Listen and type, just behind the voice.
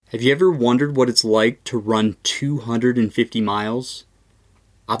Have you ever wondered what it's like to run 250 miles?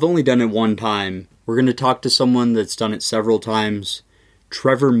 I've only done it one time. We're going to talk to someone that's done it several times,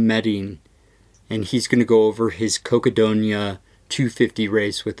 Trevor Medding, and he's going to go over his Cocodona 250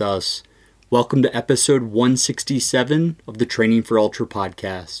 race with us. Welcome to episode 167 of the Training for Ultra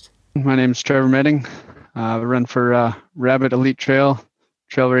podcast. My name is Trevor Medding. I run for Rabbit Elite Trail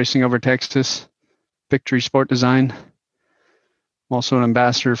racing over Texas, Victory Sport Design. I'm also an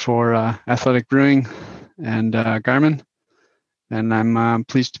ambassador for Athletic Brewing and Garmin, and I'm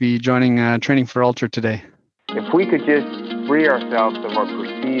pleased to be joining Training for Ultra today. If we could just free ourselves of our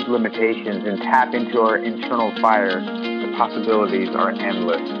perceived limitations and tap into our internal fire, the possibilities are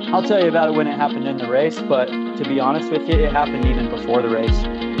endless. I'll tell you about it when it happened in the race, but to be honest with you, it happened even before the race.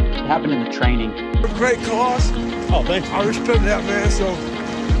 It happened in the training. Great cause. Oh, thanks. I respect that, man, so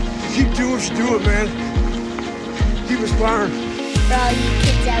keep doing what you're doing, man. Keep inspiring. For all you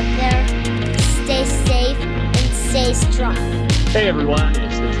kids out there, stay safe and stay strong. Hey everyone,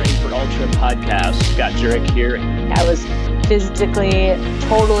 it's the Training for Ultra podcast. Scott Jurek here. I was physically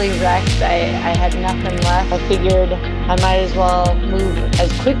totally wrecked. I had nothing left. I figured I might as well move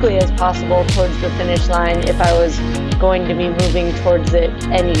as quickly as possible towards the finish line if I was going to be moving towards it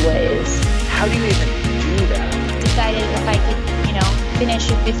anyways. How do you even do that? Decided if I could,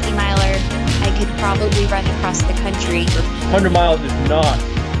 finish a 50-miler, I could probably run across the country. 100 miles is not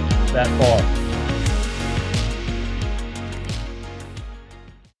that far.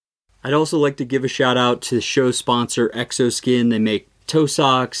 I'd also like to give a shout out to the show sponsor Exoskin. They make toe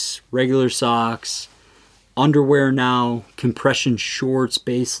socks, regular socks, underwear now, compression shorts,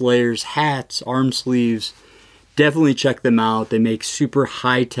 base layers, hats, arm sleeves. Definitely check them out. They make super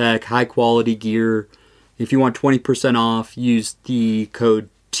high-tech, high-quality gear. If you want 20% off, use the code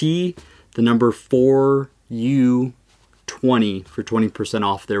T, the number 4U20 for 20%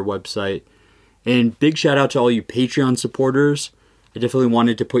 off their website. And big shout out to all you Patreon supporters. I definitely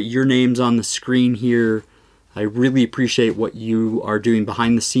wanted to put your names on the screen here. I really appreciate what you are doing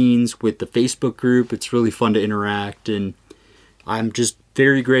behind the scenes with the Facebook group. It's really fun to interact, and I'm just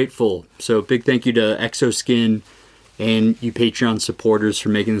very grateful. So big thank you to Exoskin and you Patreon supporters for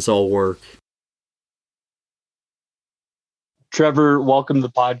making this all work. Trevor, welcome to the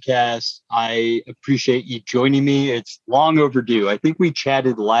podcast. I appreciate you joining me. It's long overdue. I think we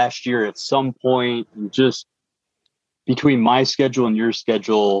chatted last year at some point, and just between my schedule and your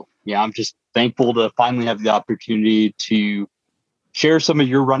schedule, I'm just thankful to finally have the opportunity to share some of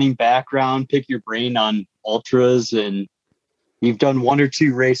your running background, pick your brain on ultras, and you've done one or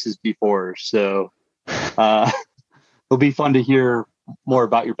two races before, so it'll be fun to hear more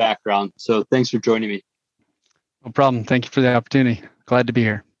about your background. So thanks for joining me. No problem. Thank you for the opportunity. Glad to be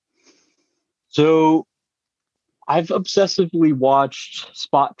here. So I've obsessively watched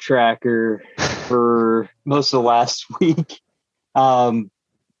Spot Tracker for most of the last week. And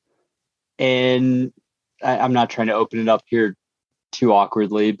I'm not trying to open it up here too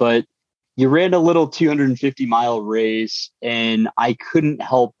awkwardly, but you ran a little 250-mile race, and I couldn't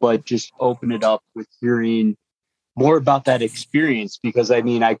help but just open it up with hearing more about that experience, because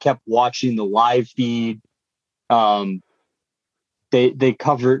I kept watching the live feed. They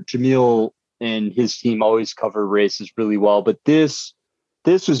cover, Jamil and his team always cover races really well, but this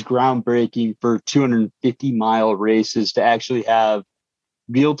was groundbreaking for 250-mile races to actually have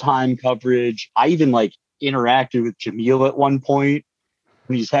real-time coverage. I even interacted with Jamil at one point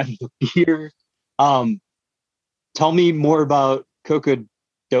when he's having a beer. Tell me more about Cocodona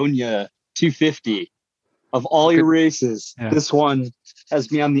 250. Of all your races, This one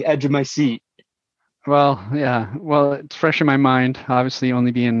has me on the edge of my seat. Well, yeah. Well, it's fresh in my mind, obviously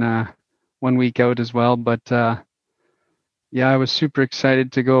only being 1 week out as well. But I was super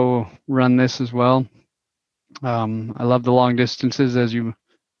excited to go run this as well. I love the long distances, as you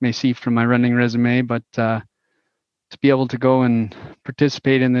may see from my running resume, but to be able to go and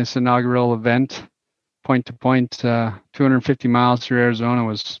participate in this inaugural event, point to point, 250 miles through Arizona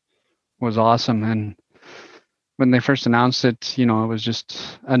was awesome. And when they first announced it, it was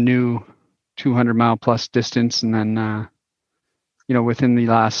just a new 200-mile plus distance. And then, within the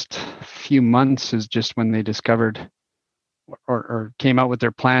last few months is just when they discovered or came out with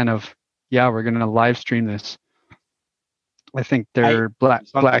their plan of, we're going to live stream this. I think their Black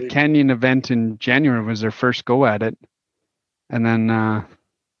Canyon event in January was their first go at it. And then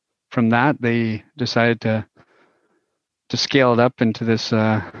from that, they decided to scale it up into this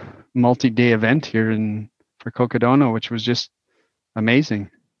multi-day event here for Cocodona, which was just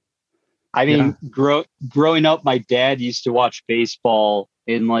amazing. Growing up, my dad used to watch baseball,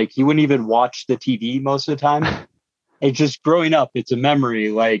 and he wouldn't even watch the TV most of the time. it's just growing up, it's a memory.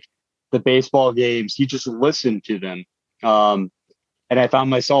 Like the baseball games, you just listen to them. And I found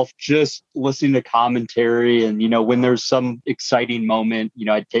myself just listening to commentary, and when there's some exciting moment,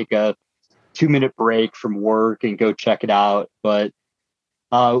 I'd take a 2-minute break from work and go check it out. But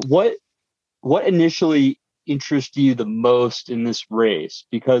what initially interested you the most in this race?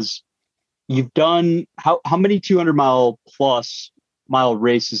 Because you've done how many 200 plus mile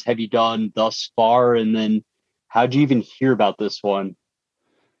races have you done thus far? And then how'd you even hear about this one?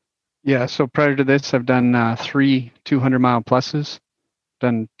 Yeah, so prior to this, I've done 3 200-mile pluses,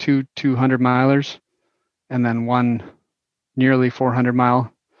 done 2 200-milers, and then 1 nearly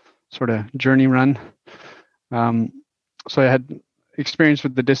 400-mile sort of journey run. So I had experience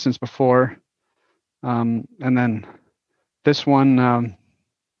with the distance before. And then this one,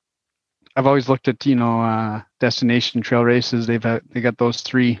 I've always looked at, destination trail races. They got those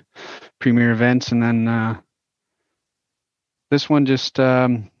 3 premier events. And then this one just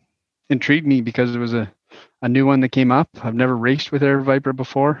intrigued me because it was a new one that came up. I've never raced with Air Viper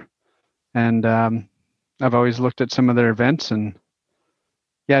before. And I've always looked at some of their events, and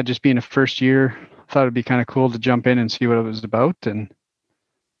yeah, just being a first year, I thought it'd be kind of cool to jump in and see what it was about. And,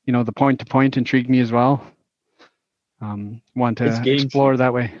 the point to point intrigued me as well. Want to explore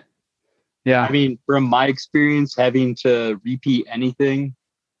that way. Yeah. I mean, from my experience, having to repeat anything,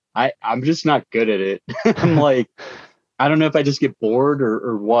 I'm just not good at it. I'm like, I don't know if I just get bored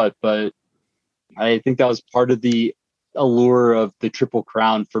or what, but I think that was part of the allure of the Triple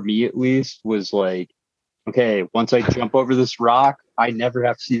Crown for me, at least, was like, okay, once I jump over this rock, I never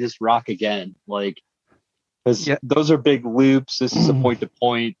have to see this rock again. Like, because those are big loops. This is a point to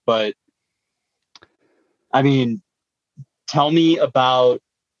point, but I mean, tell me about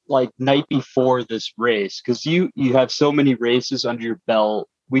like night before this race, because you have so many races under your belt.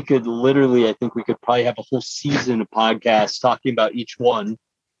 We could literally, I think we could probably have a whole season of podcasts talking about each one.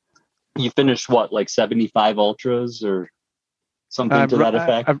 You finished what, like 75 ultras or something to that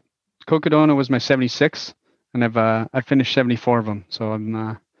effect? Cocodona was my 76, and I finished 74 of them. So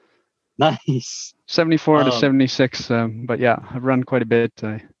I'm nice 74 to 76. But yeah, I've run quite a bit.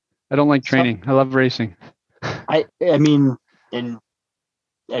 I don't like training. I love racing. I mean,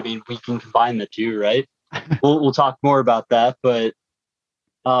 we can combine the two, right? We'll talk more about that, but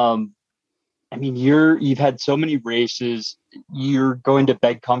I mean, you've had so many races. You're going to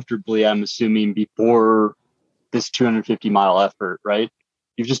bed comfortably, I'm assuming, before this 250-mile effort, right?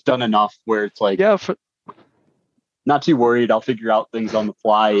 You've just done enough where it's like, not too worried. I'll figure out things on the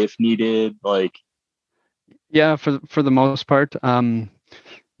fly if needed. Like, yeah, for the most part,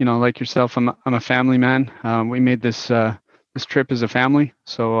 like yourself, I'm a family man. We made this trip as a family,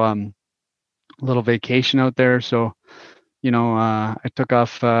 so a little vacation out there. So, I took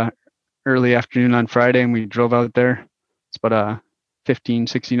off early afternoon on Friday, and we drove out there. It's about a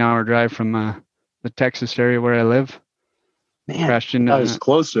 16-hour drive from the Texas area where I live. Man, crashed in. That was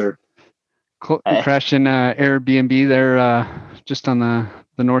closer. Crashed in Airbnb there, just on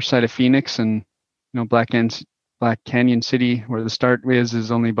the north side of Phoenix, and Black Canyon City, where the start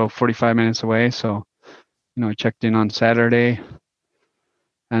is only about 45 minutes away. So, I checked in on Saturday,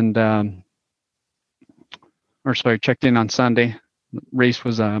 and checked in on Sunday. Race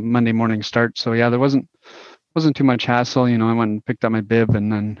was a Monday morning start, so yeah, there wasn't too much hassle. I went and picked up my bib,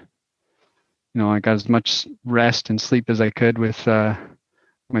 and then I got as much rest and sleep as I could with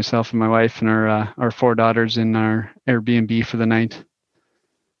myself and my wife and our 4 daughters in our Airbnb for the night.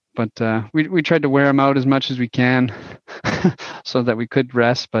 But we tried to wear them out as much as we can so that we could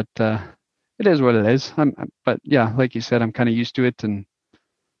rest. But it is what it is. But yeah, like you said, I'm kind of used to it, and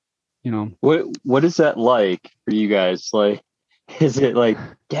what is that like for you guys? Like, is it like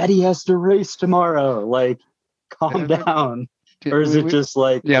Daddy has to race tomorrow? Like, calm down, or is it just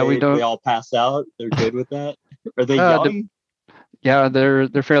like they all pass out? They're good with that. Are they young? Yeah, they're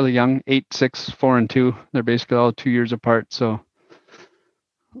fairly young. 8, 6, 4, and 2. They're basically all 2 years apart. So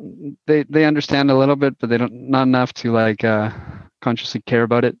they understand a little bit, but they don't, not enough to like consciously care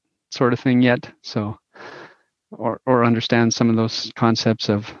about it, sort of thing yet. So or understand some of those concepts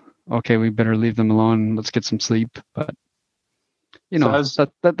of, okay, we better leave them alone. Let's get some sleep. But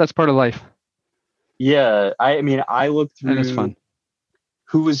that's part of life. Yeah, I mean, I looked through. And it's fun.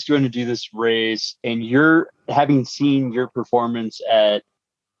 Who was going to do this race, and you're having seen your performance at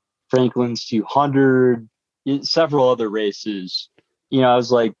Franklin's 200, several other races. I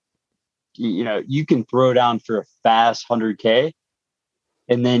was like, you can throw down for a fast 100K,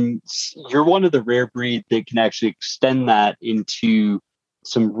 and then you're one of the rare breed that can actually extend that into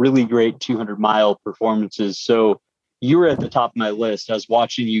some really great 200-mile performances. So you were at the top of my list. I was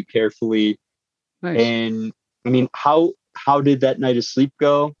watching you carefully. Nice. And I mean, how did that night of sleep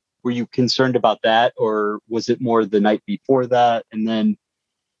go? Were you concerned about that, or was it more the night before that? And then,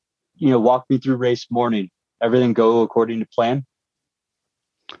 walk me through race morning. Everything go according to plan?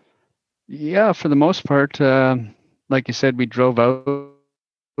 Yeah, for the most part, like you said, we drove out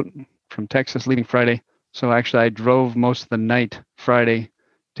from Texas leaving Friday. So actually, I drove most of the night Friday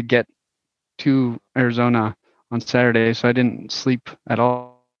to get to Arizona on Saturday. So I didn't sleep at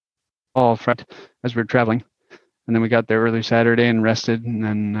all Friday as we were traveling. And then we got there early Saturday and rested, and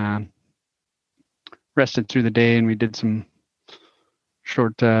then rested through the day. And we did some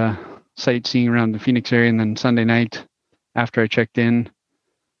short sightseeing around the Phoenix area. And then Sunday night, after I checked in,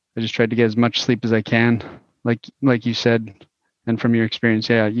 I just tried to get as much sleep as I can. Like you said, and from your experience,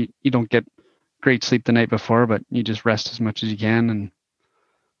 yeah, you don't get great sleep the night before, but you just rest as much as you can. And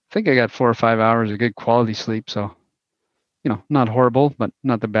I think I got 4 or 5 hours of good quality sleep. So, not horrible, but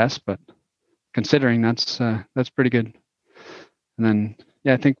not the best, but considering that's pretty good. And then,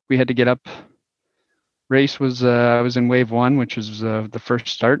 yeah, I think we had to get up. Race was, I was in wave 1, which was the first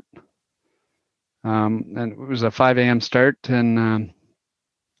start. And it was a 5 a.m. start, and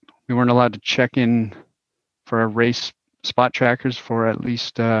we weren't allowed to check in for our race spot trackers for at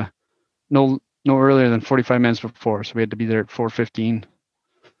least no earlier than 45 minutes before. So we had to be there at 4:15,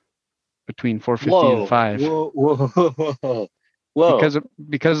 between 4:15 and 5. Whoa.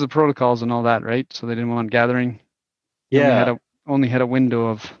 Because of the protocols and all that, right? So they didn't want gathering. Yeah. Only had a window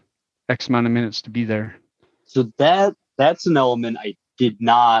of X amount of minutes to be there. So that's an element I did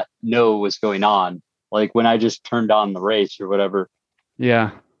not know was going on. Like when I just turned on the race or whatever.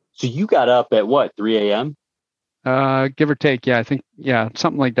 Yeah. So you got up at what, 3 a.m.? Give or take. Yeah, I think,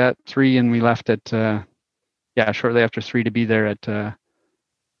 something like that. 3, and we left at, shortly after 3 to be there at,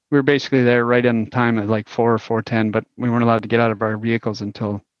 we were basically there right on time at like 4 or 4:10, but we weren't allowed to get out of our vehicles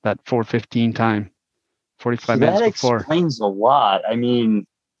until that 4:15 time, 45 minutes before. That explains a lot. I mean,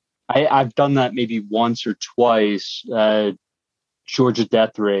 I've done that maybe once or twice, Georgia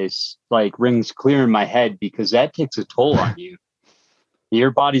Death Race, like rings clear in my head, because that takes a toll on you.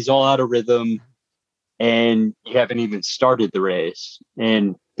 Your body's all out of rhythm, and you haven't even started the race.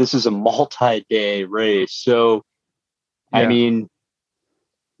 And this is a multi-day race. So, yeah. I mean,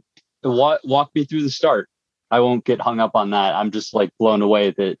 walk me through the start. I won't get hung up on that. I'm just like blown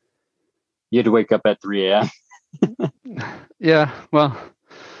away that you had to wake up at 3 a.m. Yeah, well,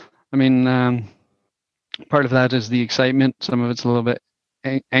 I mean, part of that is the excitement. Some of it's a little bit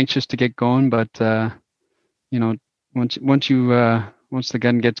anxious to get going, but once the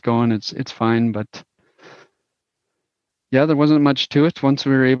gun gets going, it's fine. But yeah, there wasn't much to it. Once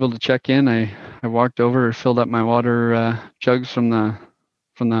we were able to check in, I walked over, filled up my water jugs from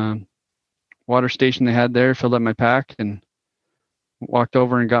the water station they had there, filled up my pack, and walked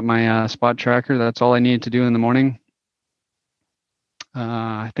over and got my spot tracker. That's all I needed to do in the morning.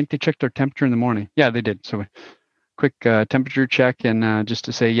 I think they checked our temperature in the morning. Yeah, they did. So quick temperature check, and just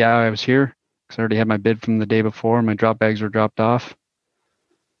to say, yeah, I was here, because I already had my bid from the day before. My drop bags were dropped off.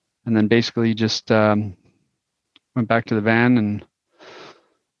 And then basically just went back to the van and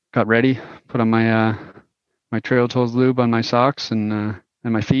got ready, put on my my Trail Tools lube on my socks and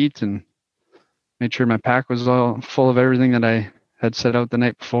my feet, and made sure my pack was all full of everything that I had set out the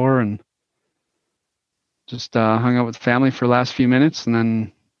night before, and just hung out with the family for the last few minutes, and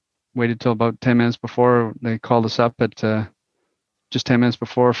then waited till about 10 minutes before they called us up at just 10 minutes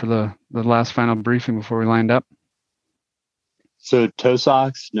before for the last final briefing before we lined up. So toe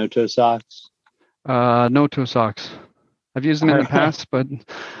socks, no toe socks? No toe socks. I've used them in the past,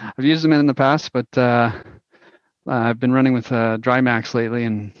 but I've been running with Dry Max lately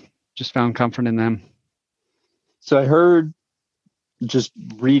and just found comfort in them. So I heard, just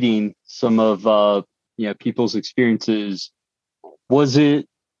reading some of people's experiences, was it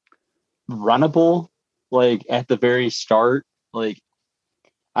runnable? Like at the very start, like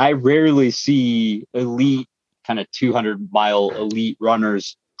I rarely see elite kind of 200-mile elite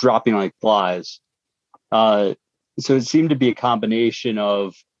runners dropping like flies. So it seemed to be a combination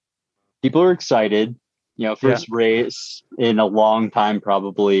of people are excited, first race in a long time,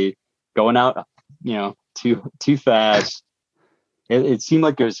 probably going out, too fast. It seemed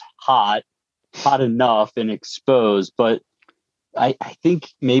like it was hot enough and exposed, but I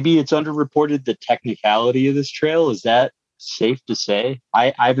think maybe it's underreported the technicality of this trail. Is that safe to say?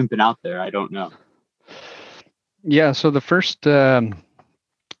 I haven't been out there. I don't know. Yeah, so the first, so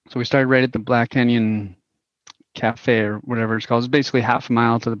we started right at the Black Canyon Cafe or whatever it's called. It's basically half a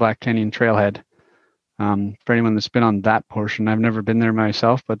mile to the Black Canyon trailhead. For anyone that's been on that portion, I've never been there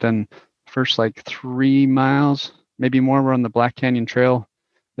myself, but then first like 3 miles, maybe more, we're on the Black Canyon Trail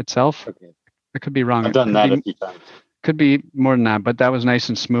itself. Okay. I could be wrong. I've done that a few times. Could be more than that, but that was nice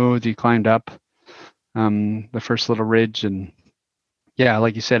and smooth. You climbed up the first little ridge, and yeah,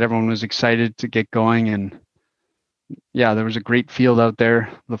 like you said, everyone was excited to get going, and yeah, there was a great field out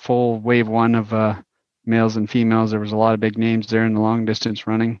there. The full wave one of males and females. There was a lot of big names there in the long distance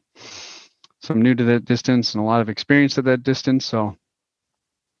running. Some new to that distance and a lot of experience at that distance. So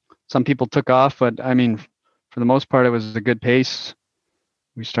some people took off, but I mean, for the most part, it was a good pace.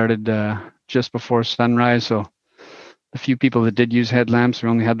 We started just before sunrise, so the few people that did use headlamps, we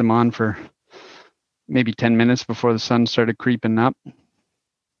only had them on for maybe 10 minutes before the sun started creeping up.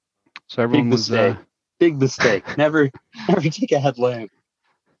 So everyone big mistake. Never take a headlamp.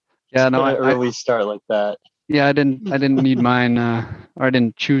 Yeah, no, early start like that. Yeah, I didn't need mine, or I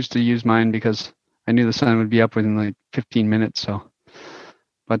didn't choose to use mine because I knew the sun would be up within like 15 minutes. So,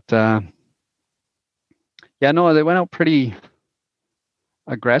 but yeah, no, they went out pretty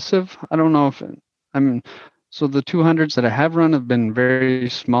aggressive. I don't know if so the 200s that I have run have been very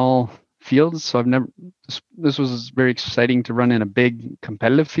small fields. So this was very exciting to run in a big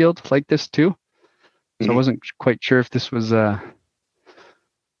competitive field like this too. So I wasn't quite sure if this was I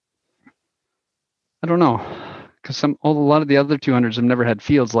don't know, because a lot of the other 200s have never had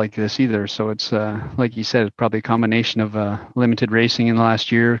fields like this either. So it's like you said, it's probably a combination of limited racing in the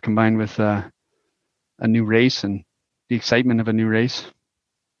last year combined with a new race and the excitement of a new race.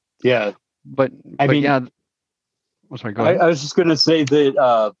 Yeah, but yeah. Oh, sorry, go ahead. I was just going to say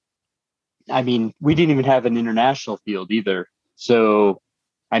that. I mean, we didn't even have an international field either. So,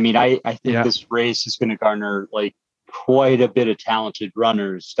 I mean, I think this race is going to garner like quite a bit of talented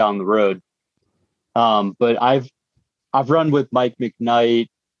runners down the road. But I've run with Mike McKnight,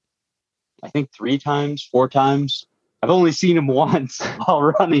 I think 4 times. I've only seen him once while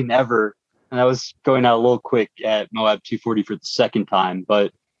running ever. And I was going out a little quick at Moab 240 for the second time,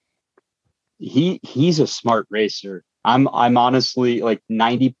 but he's a smart racer. I'm honestly like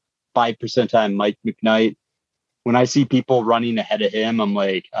 95% time Mike McKnight. When I see people running ahead of him, I'm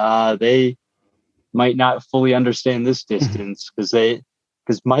like, they might not fully understand this distance because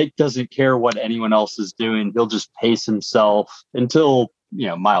Mike doesn't care what anyone else is doing. He'll just pace himself until,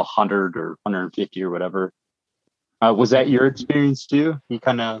 mile 100 or 150 or whatever. Was that your experience too? He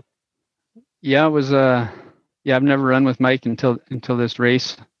kind of. Yeah, it was. I've never run with Mike until this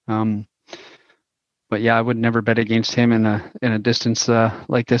race. But yeah, I would never bet against him in a distance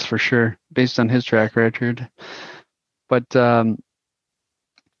like this for sure, based on his track record. But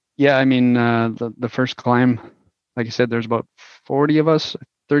yeah, I mean, the first climb, like I said, there's about 40 of us,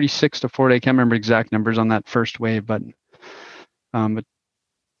 36 to 40. I can't remember exact numbers on that first wave, but I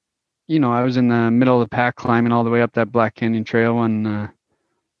was in the middle of the pack climbing all the way up that Black Canyon Trail when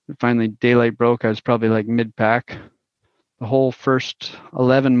finally daylight broke. I was probably like mid-pack. The whole first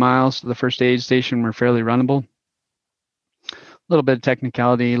 11 miles to the first aid station were fairly runnable. A little bit of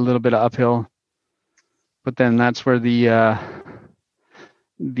technicality, a little bit of uphill, but then that's where the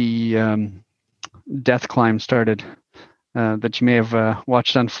death climb started. That you may have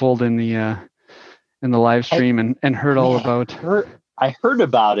watched unfold in the live stream and heard all about. I heard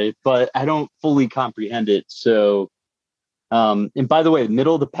about it, but I don't fully comprehend it. So, and by the way,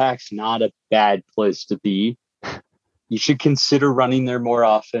 middle of the pack's not a bad place to be. You should consider running there more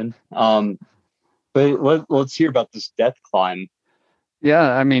often. But let's hear about this death climb.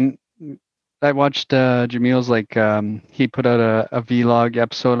 Yeah, I mean, I watched Jamil's he put out a vlog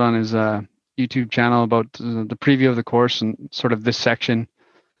episode on his YouTube channel about the preview of the course and sort of this section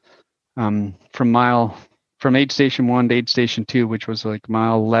from aid station 1 to aid station 2, which was like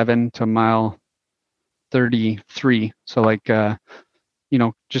mile 11 to mile 33. So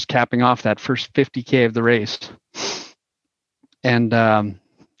just capping off that first 50K of the race. And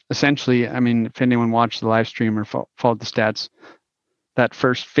essentially, I mean, if anyone watched the live stream or followed the stats, that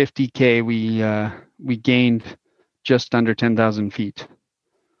first 50K, we gained just under 10,000 feet.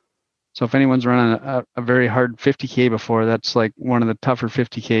 So if anyone's running a very hard 50K before, that's like one of the tougher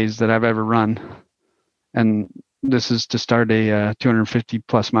 50Ks that I've ever run. And this is to start a 250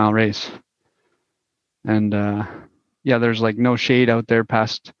 plus mile race. And there's like no shade out there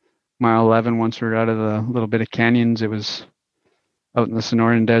past mile 11. Once we're out of the little bit of canyons, it was out in the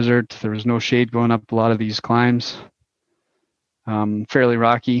Sonoran Desert. There was no shade going up a lot of these climbs. Fairly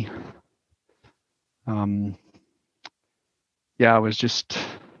rocky. It was just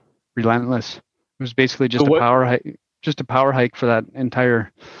relentless. It was basically just a power hike for that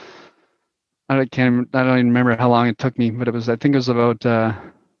entire. I don't even remember how long it took me, but I think it was about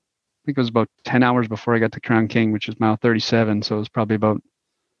 10 hours before I got to Crown King, which is mile 37. So it was probably about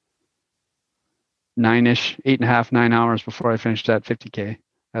 8.5, 9 hours before I finished that 50K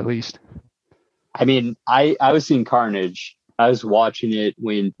at least. I mean, I was seeing carnage. I was watching it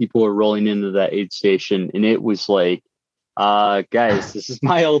when people were rolling into that aid station, and it was like, guys, this is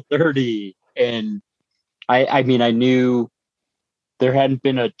mile 30. And I mean, I knew there hadn't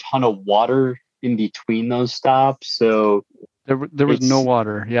been a ton of water in between those stops. So there was no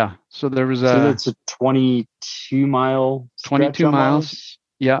water. Yeah. So there was so it's a 22 mile 22 miles. Almost.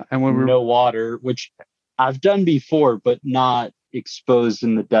 Yeah. And when no water, which I've done before, but not exposed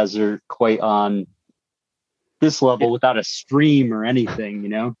in the desert quite on this level without a stream or anything, you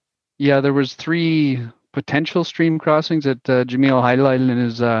know? Yeah, there was 3 potential stream crossings that Jamil highlighted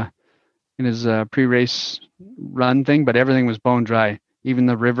in his pre-race run thing, but everything was bone dry. Even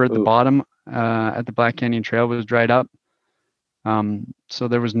the river at the bottom at the Black Canyon Trail was dried up. So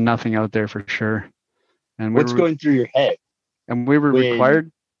there was nothing out there for sure. And what's going through your head? And we were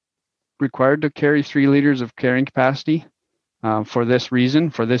required to carry 3 liters of carrying capacity for this reason,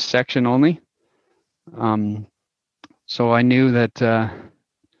 for this section only. So I knew that,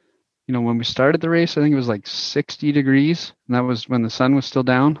 when we started the race, I think it was like 60 degrees, and that was when the sun was still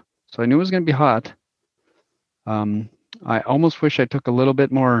down. So I knew it was going to be hot. I almost wish I took a little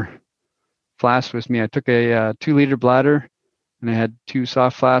bit more flask with me. I took a 2-liter bladder, and I had 2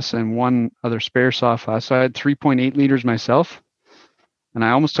 soft flasks and 1 other spare soft flask. So I had 3.8 liters myself. And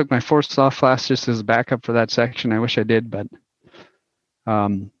I almost took my 4th soft flask just as a backup for that section. I wish I did, but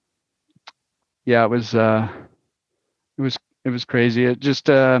yeah, it was crazy. It just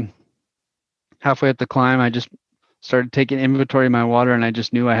halfway up the climb, I just started taking inventory of my water, and I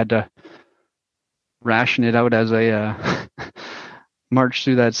just knew I had to ration it out as I marched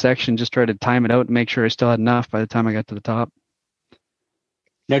through that section. Just try to time it out and make sure I still had enough by the time I got to the top.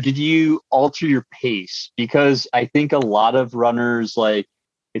 Now, did you alter your pace? Because I think a lot of runners, like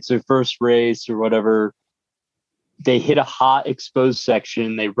it's their first race or whatever, they hit a hot exposed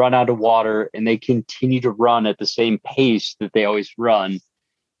section, they run out of water, and they continue to run at the same pace that they always run.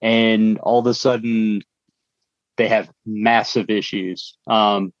 And all of a sudden they have massive issues.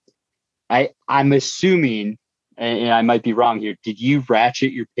 I'm assuming, and I might be wrong here, did you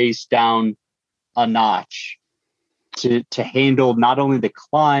ratchet your pace down a notch to handle not only the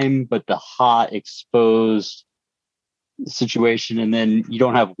climb, but the hot exposed situation? And then you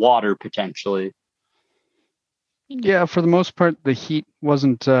don't have water potentially. Yeah, for the most part, the heat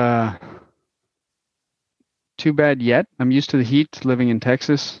wasn't too bad yet. I'm used to the heat living in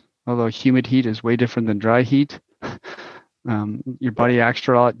Texas, although humid heat is way different than dry heat. Your body acts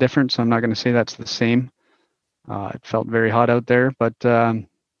a lot different, so I'm not going to say that's the same. It felt very hot out there, but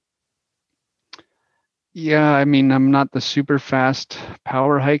yeah, I mean, I'm not the super fast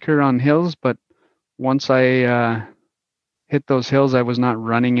power hiker on hills, but once I hit those hills, I was not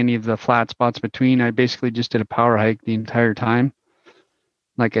running any of the flat spots between. I basically just did a power hike the entire time.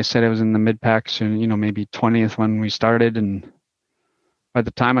 Like I said, I was in the mid packs and, maybe 20th when we started. And by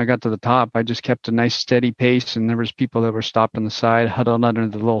the time I got to the top, I just kept a nice steady pace. And there was people that were stopped on the side, huddled under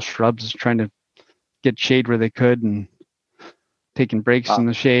the little shrubs, trying to get shade where they could and taking breaks in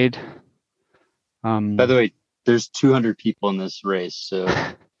the shade. By the way, there's 200 people in this race. So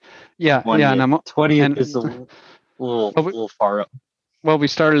yeah. And I'm 20th is a little far up. Well, we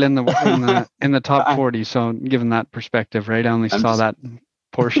started in the top 40, so given that perspective, right? I only saw that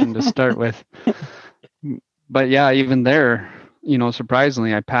portion to start with. But yeah, even there,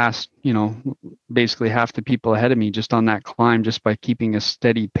 surprisingly, I passed, basically half the people ahead of me just on that climb, just by keeping a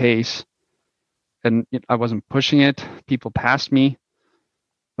steady pace. And I wasn't pushing it. People passed me,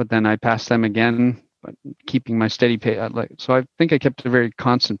 but then I passed them again, but keeping my steady pace. So I think I kept a very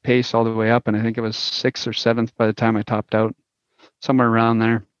constant pace all the way up, and I think it was 6th or 7th by the time I topped out, somewhere around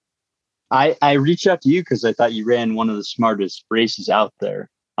there. I reached out to you because I thought you ran one of the smartest races out there.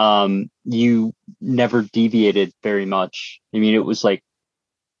 You never deviated very much. I mean, it was like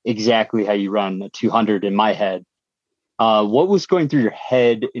exactly how you run a 200 in my head. What was going through your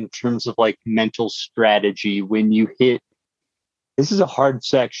head in terms of like mental strategy when you hit? This is a hard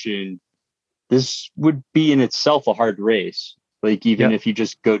section. This would be in itself a hard race. Like even if you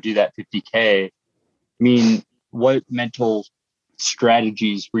just go do that 50K, I mean, what mental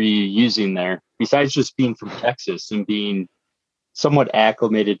strategies were you using there besides just being from Texas and being somewhat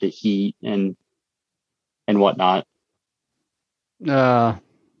acclimated to heat and whatnot? I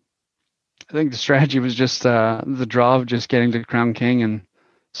think the strategy was just the draw of just getting to Crown King and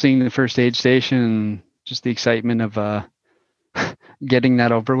seeing the first aid station and just the excitement of getting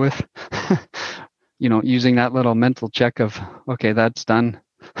that over with. Using that little mental check of, okay, that's done.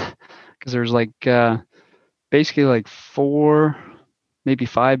 Because there's basically 4, maybe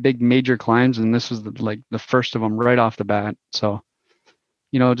 5 big major climbs, and this was the first of them right off the bat. So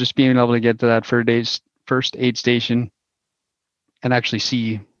just being able to get to that first aid station and actually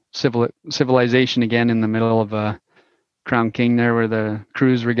see civilization again in the middle of Crown King there, where the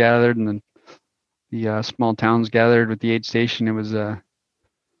crews were gathered and then the small towns gathered with the aid station. It was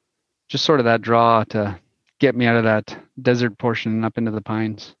just sort of that draw to get me out of that desert portion and up into the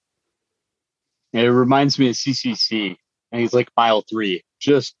pines. It reminds me of CCC, and he's like mile 3,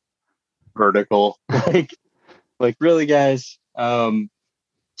 just vertical. like really, guys.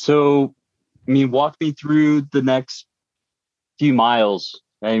 So, walk me through the next few miles.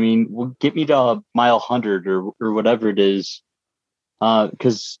 Get me to mile 100 or whatever it is.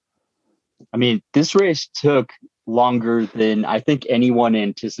 Because, this race took longer than I think anyone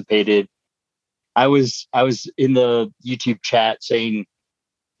anticipated. I was in the YouTube chat saying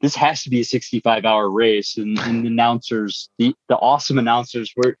this has to be a 65-hour race, and the announcers, the awesome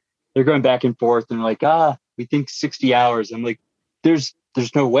announcers, they're going back and forth and like, we think 60 hours. I'm like, there's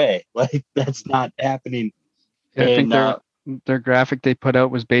no way, like that's not happening. Yeah, I think their graphic they put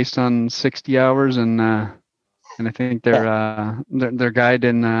out was based on 60 hours, and I think their guide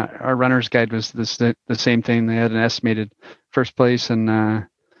in our runner's guide was the same thing. They had an estimated first place and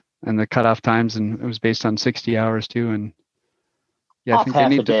the cutoff times, and it was based on 60 hours too. And yeah, I think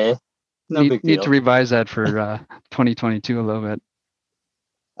they need to revise that for 2022 a little bit.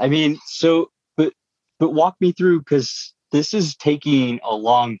 But walk me through, because this is taking a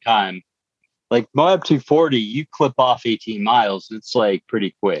long time. Like Moab 240, you clip off 18 miles. It's like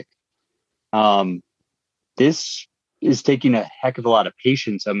pretty quick. This is taking a heck of a lot of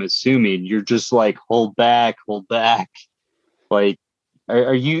patience. I'm assuming you're just like, hold back. Like,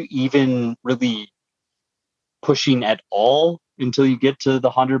 are you even really pushing at all until you get to the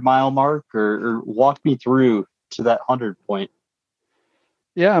 100-mile mark, or walk me through to that 100 point?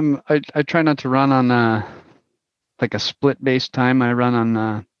 Yeah, I try not to run on like a split based time. I run on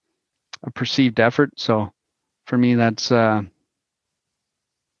a perceived effort. So for me, that's good.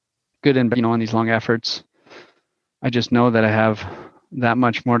 And on these long efforts, I just know that I have that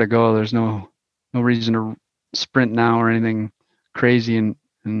much more to go. There's no reason to sprint now or anything crazy and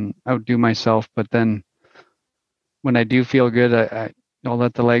outdo myself. But then when I do feel good, I'll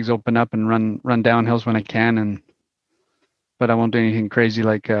let the legs open up and run down hills when I can, but I won't do anything crazy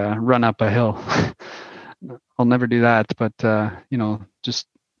like run up a hill. I'll never do that, but just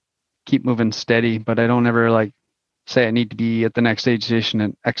keep moving steady. But I don't ever like say I need to be at the next aid station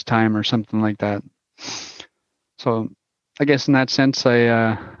at X time or something like that. So I guess in that sense,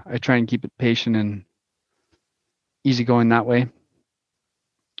 I try and keep it patient and easygoing that way.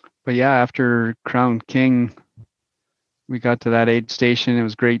 But yeah, after Crown King, we got to that aid station. It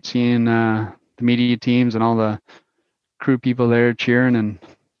was great seeing the media teams and all the crew people there cheering and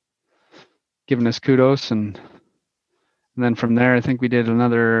giving us kudos. And then from there, I think we did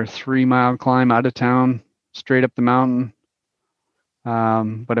another 3-mile climb out of town, straight up the mountain.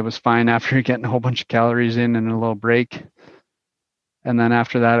 But it was fine after getting a whole bunch of calories in and a little break. And then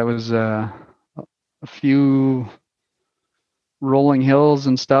after that, it was a few rolling hills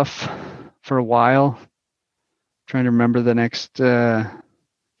and stuff for a while. Trying to remember the next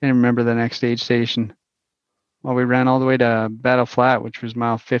aid station. Well, we ran all the way to Battle Flat, which was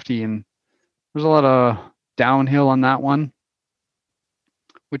mile 50, and there's a lot of downhill on that one,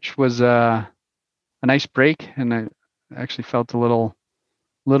 which was a nice break, and I actually felt a little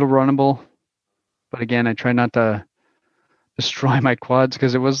runnable. But again, I try not to destroy my quads,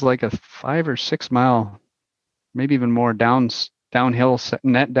 because it was like a 5 or 6 mile, maybe even more downhill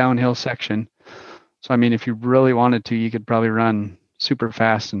section. So if you really wanted to, you could probably run super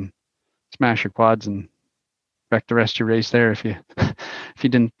fast and smash your quads and wreck the rest of your race there if you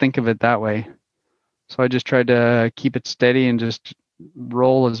didn't think of it that way. So I just tried to keep it steady and just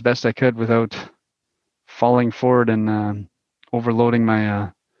roll as best I could without falling forward and overloading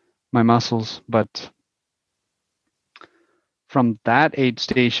my muscles. But from that aid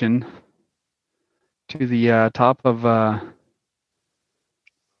station to the top of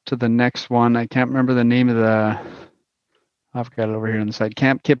to the next one, I can't remember the name of I've got it over here on the side,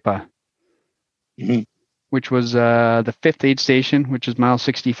 Camp Kippa, which was the 5th aid station, which is mile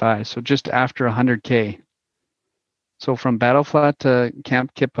 65, so just after 100K. So from Battle Flat to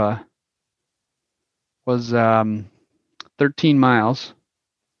Camp Kippa was 13 miles,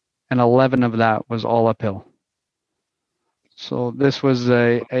 and 11 of that was all uphill. So this was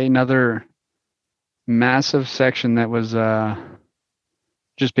another massive section that was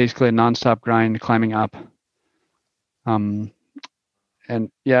just basically a nonstop grind climbing up. And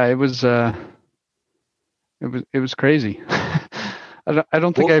yeah, it was crazy. I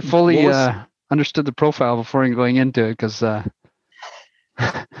don't think I fully understood the profile before going into it, because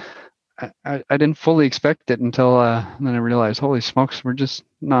I didn't fully expect it until then I realized, holy smokes, we're just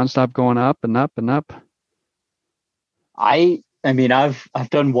nonstop going up and up and up. I mean, I've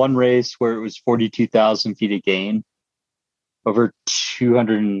done one race where it was 42,000 feet of gain over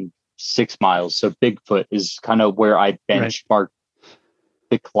 206 miles. So Bigfoot is kind of where I benchmarked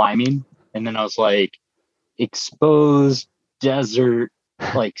the climbing. And then I was like, exposed desert,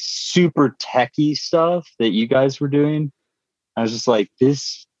 like super techie stuff that you guys were doing. I was just like,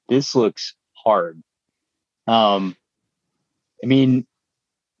 this looks hard. I mean,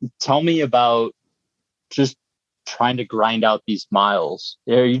 tell me about just trying to grind out these miles.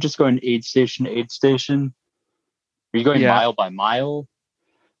 Are you just going aid station to aid station? Are you going mile by mile?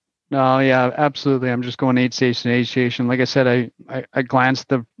 No, yeah, absolutely. I'm just going aid station to aid station. Like I said, I glanced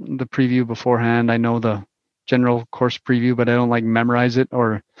the preview beforehand. I know the general course preview, but I don't like memorize it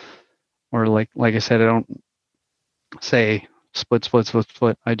or like I said, I don't say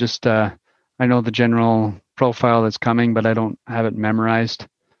split. I just I know the general profile that's coming, but I don't have it memorized.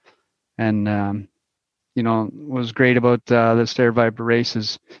 And what was great about the Stair Viper race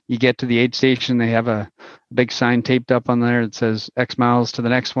is you get to the aid station, they have a big sign taped up on there that says X miles to the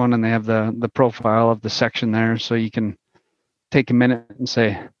next one, and they have the profile of the section there, so you can take a minute and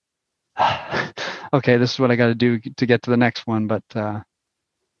say, okay, this is what I got to do to get to the next one. But yeah,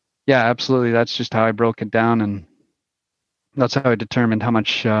 absolutely, that's just how I broke it down, and that's how I determined how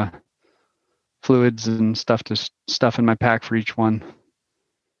much fluids and stuff to stuff in my pack for each one.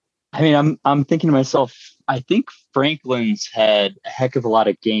 I mean, I'm thinking to myself, I think Franklin's had a heck of a lot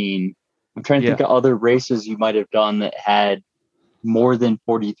of gain. I'm trying to think of other races you might have done that had more than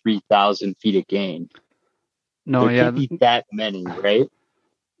 43,000 feet of gain. No, there can't be that many, right?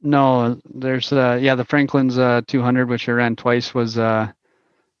 No, there's the Franklin's 200, which I ran twice, was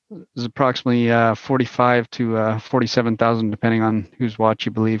approximately 45 to 47,000, depending on whose watch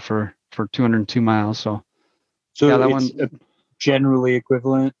you believe, for 202 miles. So yeah, that it's one generally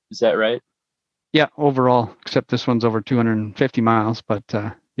equivalent. Is that right? Yeah, overall, except this one's over 250 miles. But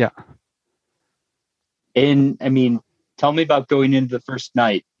yeah. And I mean, tell me about going into the first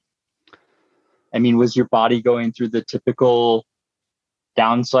night. I mean, was your body going through the typical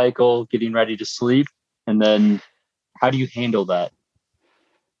down cycle, getting ready to sleep? And then how do you handle that?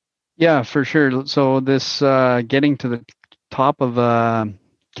 Yeah, for sure. So this getting to the top of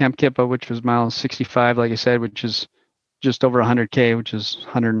Camp Kippa, which was mile 65, like I said, which is just over 100K, which is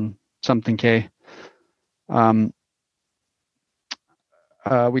 100 and something K. We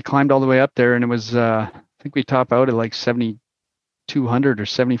climbed all the way up there, and it was, I think we top out at like 7,200 or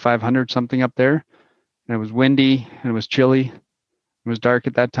 7,500, something up there. And it was windy, and it was chilly. It was dark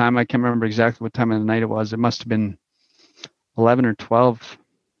at that time. I can't remember exactly what time of the night it was. It must have been 11 or 12,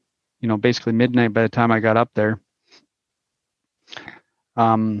 basically midnight by the time I got up there.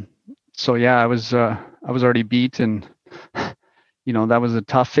 So yeah, I was already beat, and that was a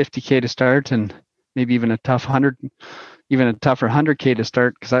tough 50K to start, and maybe even a tougher 100K to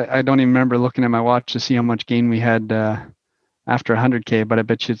start, because I don't even remember looking at my watch to see how much gain we had after 100K, but I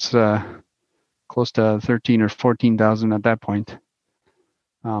bet you it's close to 13 or 14,000 at that point.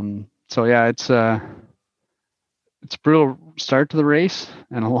 So yeah, it's a brutal start to the race,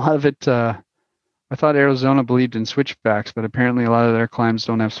 and a lot of it. I thought Arizona believed in switchbacks, but apparently a lot of their climbs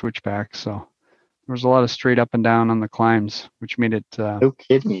don't have switchbacks. So there was a lot of straight up and down on the climbs, which made it. No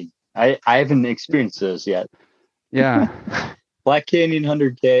kidding. I haven't experienced those yet. Yeah. Black Canyon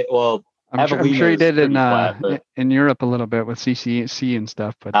 100K. Well, I'm sure you did in Europe a little bit with CCC and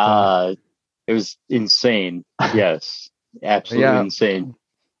stuff, but it was insane. Yes, absolutely insane.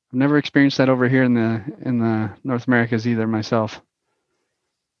 I've never experienced that over here in the North Americas either myself.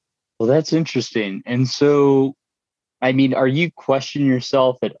 Well, that's interesting. And so, I mean, are you questioning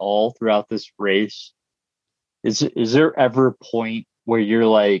yourself at all throughout this race? Is there ever a point where you're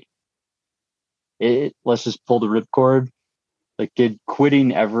like, let's just pull the ripcord? Like, did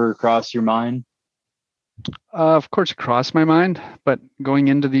quitting ever cross your mind? Of course, it crossed my mind, but going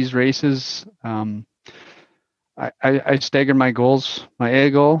into these races, I staggered my goals. My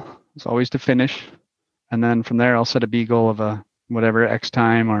A goal is always to finish, and then from there I'll set a B goal of a whatever X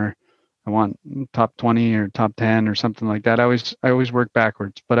time, or I want top 20 or top 10 or something like that. I always work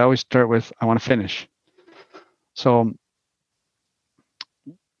backwards, but I always start with I want to finish. So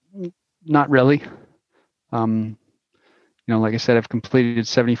not really. Like I said, I've completed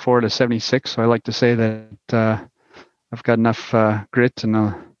 74 to 76, so I like to say that I've got enough grit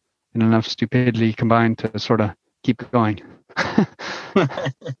and enough stupidity combined to sort of keep going.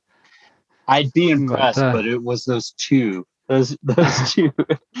 I'd be impressed, but it was those two. Those two.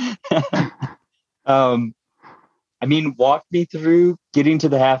 I mean, walk me through getting to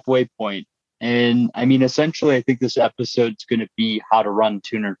the halfway point. And I mean, essentially, I think this episode's going to be how to run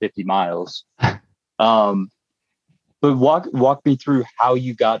 250 miles. But walk me through how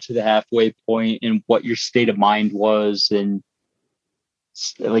you got to the halfway point and what your state of mind was, and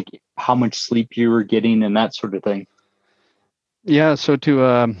like how much sleep you were getting and that sort of thing. Yeah. So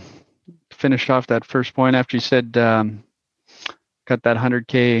to finish off that first point, after you said got that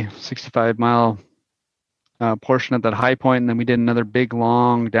 100K 65 mile portion at that high point, and then we did another big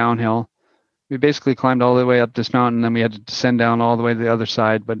long downhill. We basically climbed all the way up this mountain, and then we had to descend down all the way to the other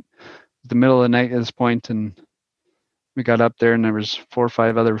side. But the middle of the night at this point, and we got up there, and there was 4 or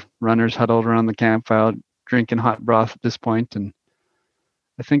 5 other runners huddled around the campfire drinking hot broth at this point. And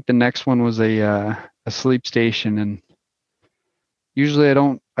I think the next one was a sleep station. And usually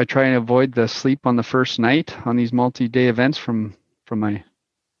I try and avoid the sleep on the first night on these multi-day events from my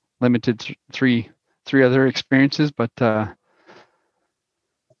limited three other experiences. But I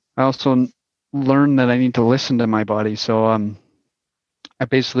also learned that I need to listen to my body. So I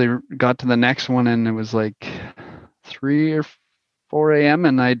basically got to the next one, and it was like 3 or 4 a.m.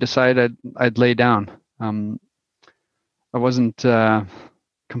 and I decided I'd lay down. I wasn't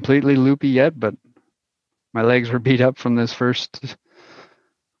completely loopy yet, but my legs were beat up from this first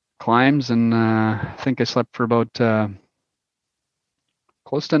climbs, and I think I slept for about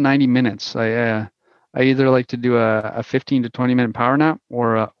close to 90 minutes. I either like to do a 15 to 20 minute power nap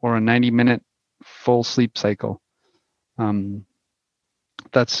or a 90-minute full sleep cycle.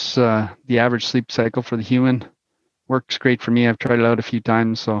 That's the average sleep cycle for the human. Works great for me. I've tried it out a few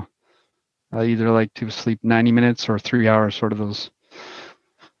times, so I either like to sleep 90 minutes or 3 hours, sort of those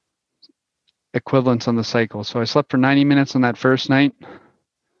equivalents on the cycle. So I slept for 90 minutes on that first night.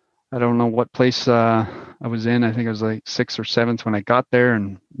 I don't know what place I was in. I think it was like 6th or 7th when I got there,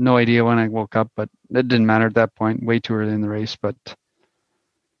 and no idea when I woke up, but it didn't matter at that point, way too early in the race. But,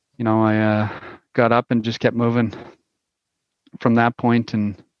 you know, I got up and just kept moving from that point.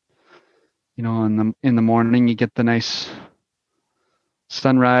 And, you know, in the morning, you get the nice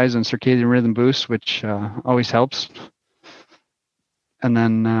sunrise and circadian rhythm boost, which always helps. And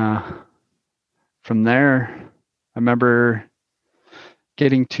then from there, I remember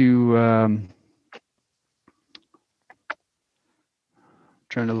getting to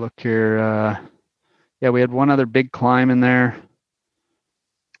trying to look here. Yeah, we had one other big climb in there.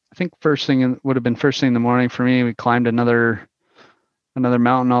 I think would have been first thing in the morning for me. We climbed another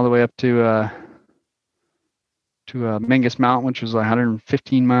mountain all the way up to Mingus Mountain, which was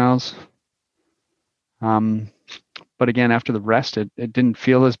 115 miles. But again, after the rest, it didn't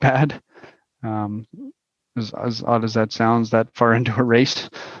feel as bad. As odd as that sounds, that far into a race.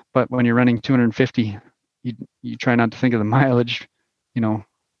 But when you're running 250, you try not to think of the mileage, you know,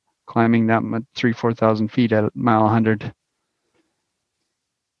 climbing that 4,000 feet at mile 100.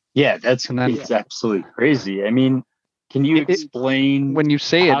 Yeah, it's absolutely crazy. I mean, can you explain? When you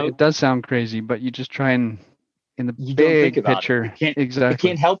say it does sound crazy, but you just try and, in the big picture, exactly. It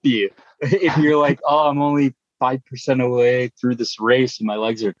can't help you if you're like, oh, I'm only 5% away through this race and my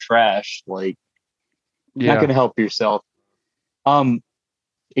legs are trashed. Like, you're not going to help yourself.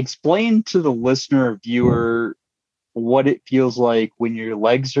 Explain to the listener or viewer what it feels like when your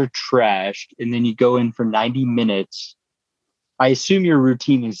legs are trashed and then you go in for 90 minutes. I assume your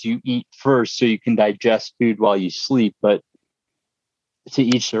routine is you eat first so you can digest food while you sleep, but to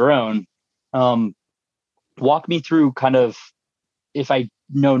each their own. Walk me through kind of, if I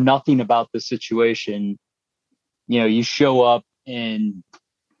know nothing about the situation, you know, you show up and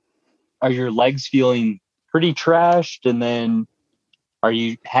are your legs feeling pretty trashed, and then are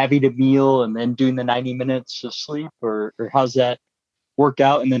you having a meal and then doing the 90 minutes of sleep, or how's that work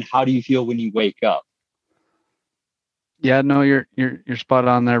out? And then how do you feel when you wake up? Yeah, no, you're spot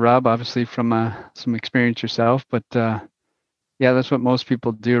on there, Rob, obviously from some experience yourself, but yeah, that's what most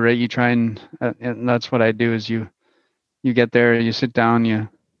people do, right? You try and that's what I do, is you get there, you sit down, you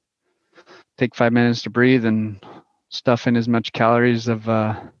take 5 minutes to breathe and stuff in as much calories of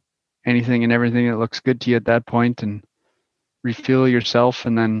anything and everything that looks good to you at that point, and refuel yourself.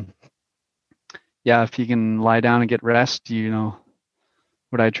 And then, yeah, if you can lie down and get rest, you know,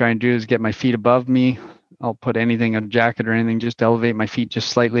 what I try and do is get my feet above me. I'll put anything, a jacket or anything, just to elevate my feet just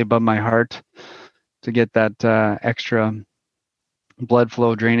slightly above my heart to get that extra blood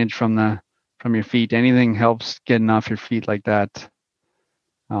flow drainage from your feet. Anything helps getting off your feet like that.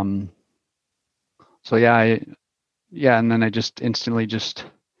 So yeah, and then I just instantly just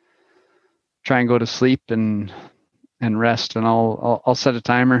try and go to sleep and rest, and I'll set a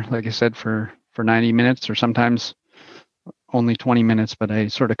timer, like I said, for 90 minutes, or sometimes only 20 minutes, but I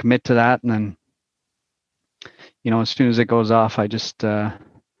sort of commit to that. And then, as soon as it goes off, I just I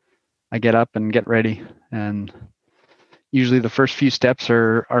get up and get ready. And usually the first few steps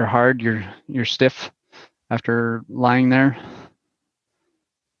are hard. You're stiff after lying there.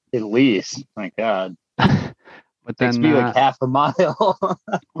 At least, my God. But then takes me like half a mile.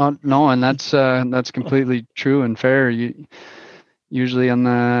 Well, no, and that's completely true and fair. You usually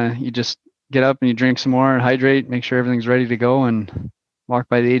you just get up and you drink some more, hydrate, make sure everything's ready to go, and walk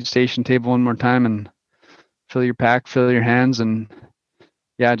by the aid station table one more time and fill your pack, fill your hands, and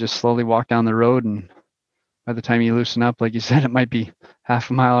just slowly walk down the road. And by the time you loosen up, like you said, it might be half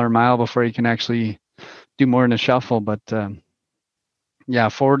a mile or a mile before you can actually do more than a shuffle. But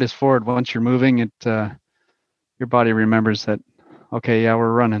forward is forward. Once you're moving, your body remembers that. Okay, yeah,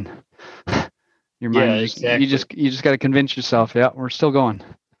 we're running. Your mind, exactly. You just got to convince yourself. Yeah, we're still going.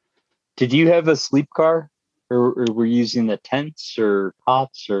 Did you have a sleep car, or were you using the tents or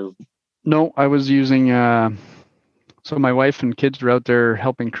cots or? No, I was using. So my wife and kids were out there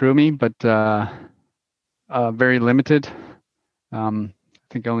helping crew me, but very limited. I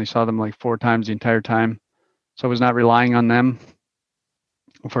think I only saw them like 4 times the entire time, so I was not relying on them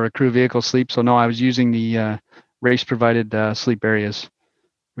for a crew vehicle sleep. So no, I was using the race provided sleep areas,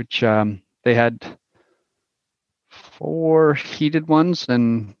 which they had 4 heated ones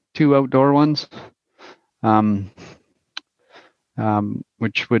and 2 outdoor ones,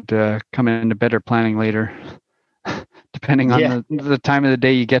 which would come into better planning later, depending on the time of the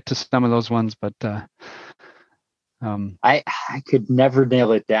day you get to some of those ones. But I could never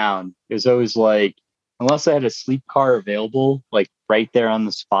nail it down. It was always like, unless I had a sleep car available, like right there on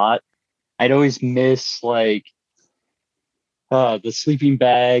the spot, I'd always miss like the sleeping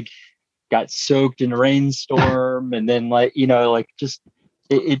bag got soaked in a rainstorm, and then just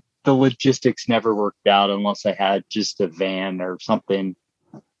the logistics never worked out unless I had just a van or something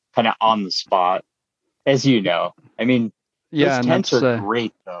kind of on the spot. As you know, I mean, those tents are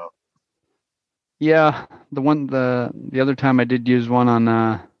great though. Yeah, the other time I did use one on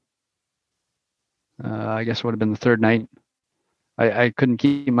I guess it would have been the 3rd night. I couldn't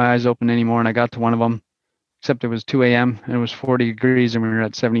keep my eyes open anymore, and I got to one of them, except it was 2 a.m. and it was 40 degrees and we were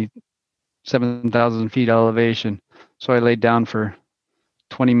at 77,000 feet elevation. So I laid down for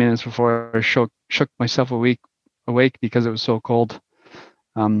 20 minutes before I shook myself awake because it was so cold.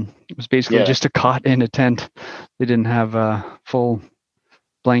 It was basically just a cot in a tent. They didn't have a full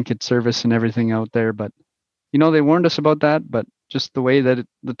blanket service and everything out there, but they warned us about that, but just the way that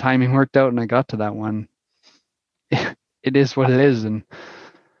the timing worked out and I got to that one, it is what it is. And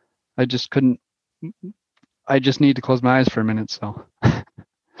I just need to close my eyes for a minute. So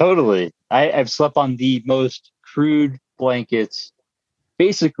totally. I've slept on the most crude blankets,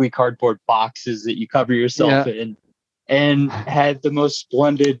 basically cardboard boxes that you cover yourself in, and had the most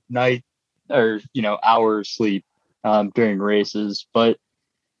splendid night or hour sleep during races. But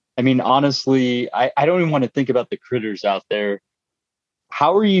I mean, honestly, I don't even want to think about the critters out there.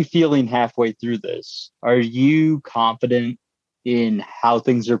 How are you feeling halfway through this? Are you confident in how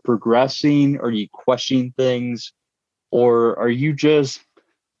things are progressing? Are you questioning things? Or are you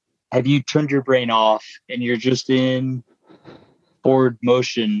have you turned your brain off and you're just in forward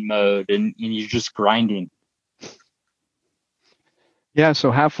motion mode and you're just grinding? Yeah, so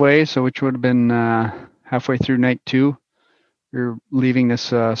halfway, which would have been halfway through night 2, we're leaving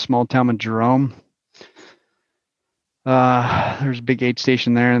this small town of Jerome. There's a big aid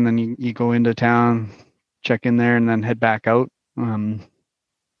station there, and then you go into town, check in there, and then head back out. And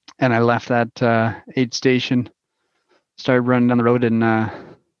I left that aid station, started running down the road, and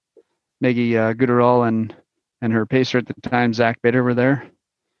Maggie Gooderall and her pacer at the time, Zach Bitter, were there.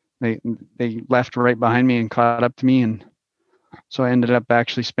 They left right behind me and caught up to me, and so I ended up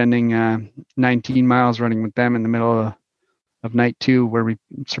actually spending 19 miles running with them in the middle of night 2, where we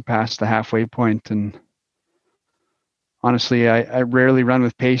surpassed the halfway point. And honestly, I rarely run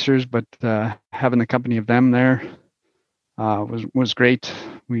with pacers, but having the company of them there was great.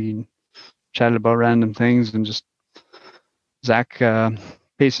 We chatted about random things, and just Zach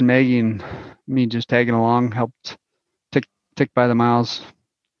pacing Maggie and me just tagging along helped tick by the miles.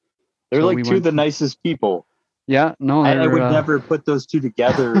 They're like two of the nicest people. Yeah, no, I would never put those two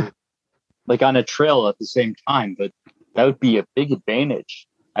together like on a trail at the same time, but that would be a big advantage.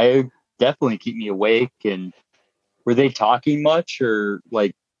 I definitely keep me awake. And were they talking much, or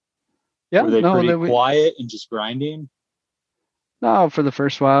like, were they pretty quiet and just grinding? No, for the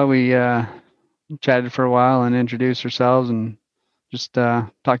first while we chatted for a while and introduced ourselves and just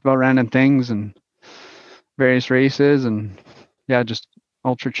talked about random things and various races, and just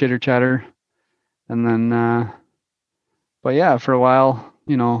ultra chitter chatter. And then, but yeah, for a while,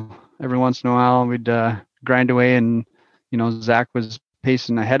 every once in a while we'd grind away, and Zach was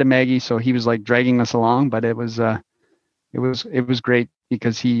pacing ahead of Maggie, so he was like dragging us along. But it was great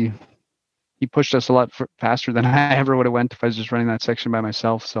because he pushed us a lot faster than I ever would have went if I was just running that section by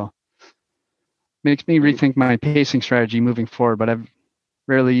myself. So makes me rethink my pacing strategy moving forward. But I've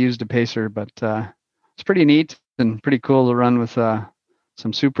rarely used a pacer, but it's pretty neat and pretty cool to run with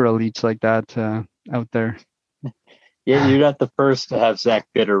some super elites like that out there. Yeah, you're not the first to have Zach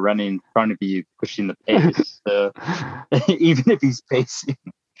Bitter running in front of you, pushing the pace, so, even if he's pacing.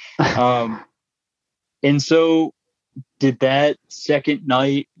 And so, did that second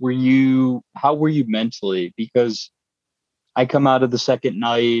night, how were you mentally? Because I come out of the second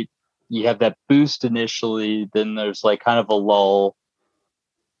night, you have that boost initially, then there's like kind of a lull.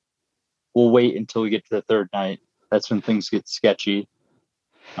 We'll wait until we get to the third night. That's when things get sketchy.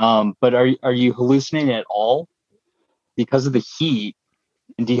 But are you hallucinating at all? Because of the heat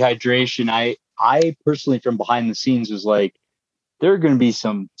and dehydration, I personally, from behind the scenes, was like, there are going to be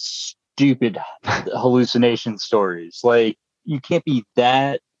some stupid hallucination stories. Like, you can't be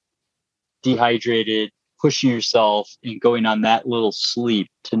that dehydrated, pushing yourself and going on that little sleep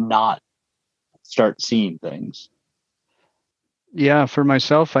to not start seeing things. Yeah, for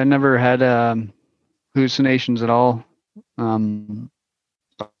myself, I never had hallucinations at all on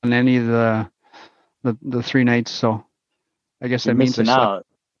any of the 3 nights. So I guess that means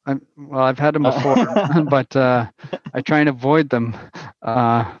I've had them before, but I try and avoid them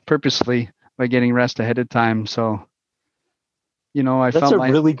purposely by getting rest ahead of time. So, I felt a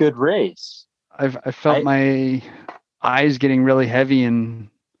really good race. I felt my eyes getting really heavy and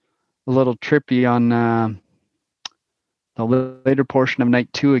a little trippy on the later portion of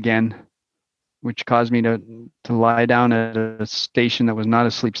night 2 again, which caused me to lie down at a station that was not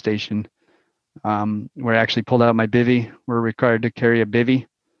a sleep station. Where I actually pulled out my bivy. We're required to carry a bivy.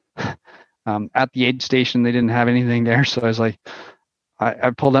 At the aid station, they didn't have anything there, so I was like,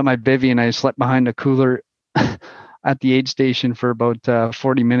 I pulled out my bivy and I slept behind a cooler at the aid station for about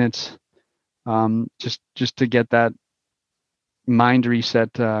 40 minutes, just to get that mind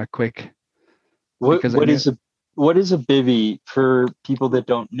reset quick. What is a bivy for people that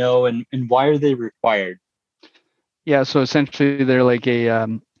don't know, and why are they required? Yeah, so essentially they're like a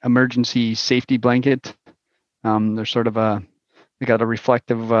emergency safety blanket. They're sort of they got a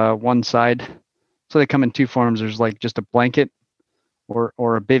reflective one side. So they come in 2 forms. There's like just a blanket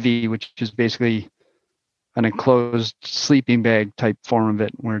or a bivy, which is basically an enclosed sleeping bag type form of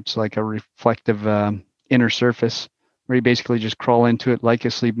it, where it's like a reflective inner surface where you basically just crawl into it like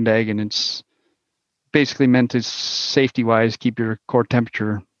a sleeping bag, and it's basically meant to safety wise keep your core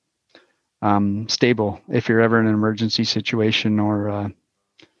temperature stable if you're ever in an emergency situation, or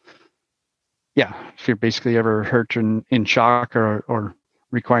if you're basically ever hurt in shock or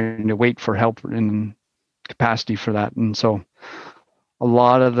requiring to wait for help in capacity for that. And so a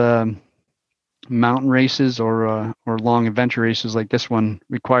lot of the mountain races or long adventure races like this one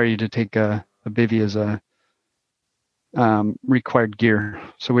require you to take a bivy as a required gear.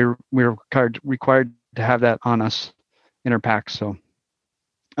 So we were required to have that on us in our packs. So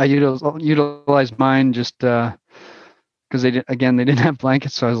I utilized mine just because they didn't have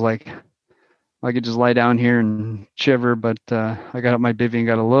blankets. So I was like, I could just lie down here and shiver, but I got up my bivy and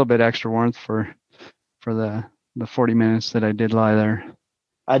got a little bit extra warmth for the 40 minutes that I did lie there.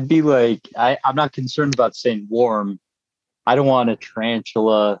 I'd be like, I'm not concerned about staying warm. I don't want a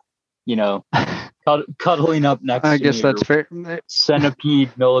tarantula, cuddling up next to me. I guess that's fair.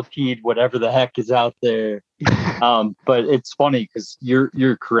 Centipede, millipede, whatever the heck is out there. But it's funny because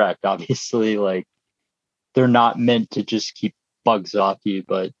you're correct. Obviously, like, they're not meant to just keep bugs off you,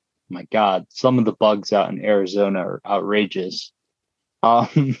 but my God, some of the bugs out in Arizona are outrageous.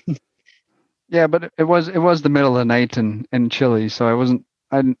 Yeah, but it was the middle of the night and chilly, so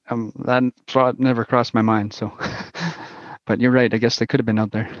that thought never crossed my mind. So, but you're right. I guess they could have been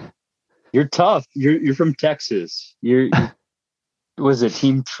out there. You're tough. You're from Texas. Was it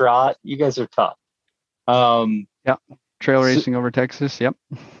Team Trot? You guys are tough. Yeah, trail racing over Texas. Yep.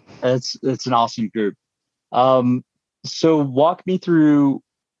 It's an awesome group. So walk me through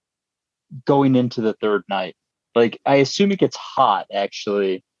going into the third night. Like, I assume it gets hot,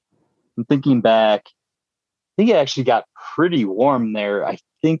 actually. I'm thinking back. I think it actually got pretty warm there. I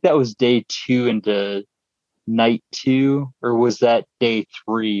think that was day 2 into night 2, or was that day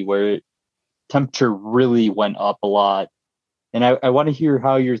 3 where temperature really went up a lot? And I want to hear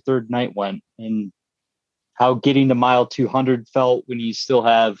how your third night went and how getting to mile 200 felt when you still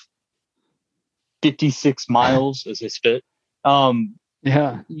have 56 miles as I spit.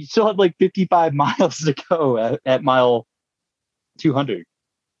 Yeah. You still have like 55 miles to go at mile 200.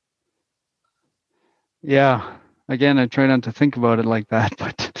 Yeah. Again, I try not to think about it like that,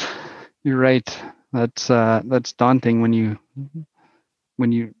 but you're right. That's daunting when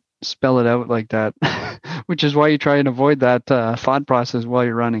you spell it out like that, which is why you try and avoid that thought process while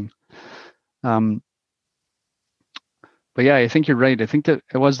you're running. But yeah, I think you're right. I think that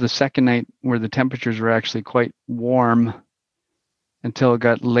it was the second night where the temperatures were actually quite warm until it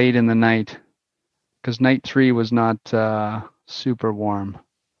got late in the night, because night 3 was not super warm.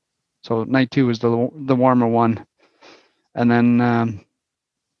 So night 2 was the warmer one. And then,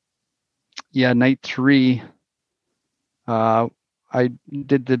 night 3, I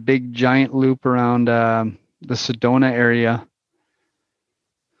did the big giant loop around the Sedona area.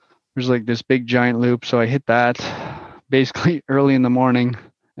 There's like this big giant loop. So I hit that basically early in the morning.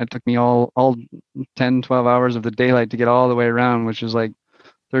 It took me all 10, 12 hours of the daylight to get all the way around, which is like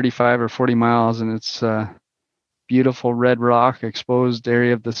 35 or 40 miles. And it's beautiful red rock exposed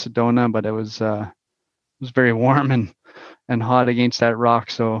area of the Sedona, but it was very warm and hot against that rock.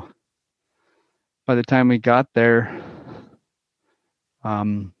 So by the time we got there,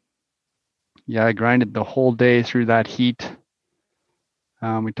 I grinded the whole day through that heat.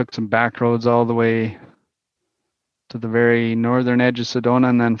 We took some back roads all the way to the very northern edge of Sedona,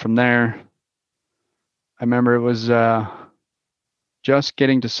 and then from there, I remember it was just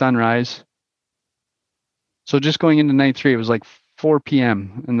getting to sunrise. So just going into night 3, it was like 4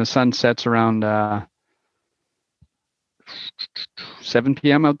 p.m. and the sun sets around 7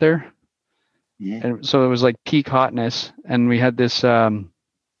 p.m. out there. Yeah. And so it was like peak hotness, and we had this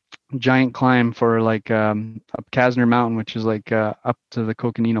giant climb for like up Kasner Mountain, which is like up to the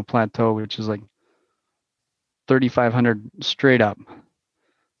Coconino Plateau, which is like 3,500 straight up.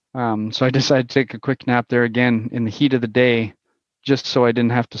 So I decided to take a quick nap there again in the heat of the day, just so I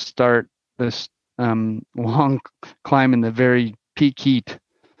didn't have to start this long climb in the very peak heat.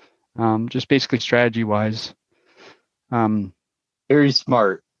 Just basically strategy wise. Very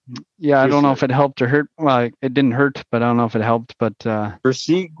smart. Yeah, I don't know if it helped or hurt. Well, it didn't hurt, but I don't know if it helped. But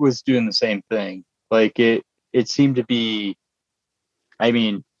Verseeg was doing the same thing. Like it seemed to be. I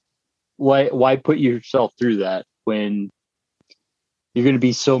mean, why put yourself through that when you're going to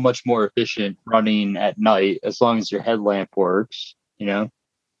be so much more efficient running at night as long as your headlamp works, you know?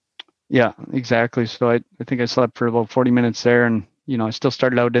 Yeah, exactly. So I think I slept for about 40 minutes there, and I still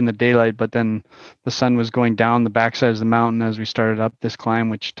started out in the daylight, but then the sun was going down the backside of the mountain as we started up this climb,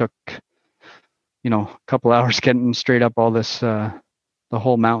 which took, a couple hours getting straight up all this, the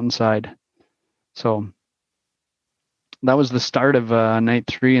whole mountainside. So that was the start of night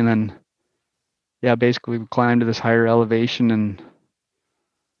 3. And then, basically we climbed to this higher elevation. And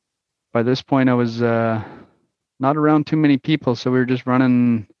by this point I was not around too many people. So we were just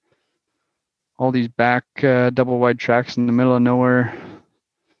running all these back double wide tracks in the middle of nowhere.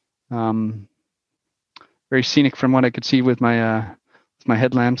 Very scenic from what I could see with my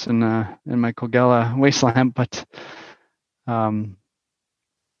headlamps and my Kogella waist lamp, but it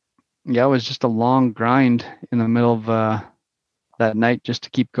was just a long grind in the middle of that night just to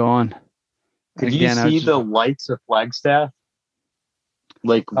keep going. Could you see the lights of Flagstaff?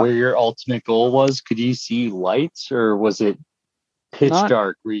 Like where your ultimate goal was? Could you see lights, or was it pitch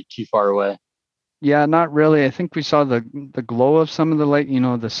dark? Were you too far away? Yeah, not really. I think we saw the glow of some of the light,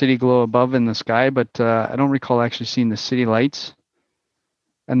 the city glow above in the sky, but I don't recall actually seeing the city lights.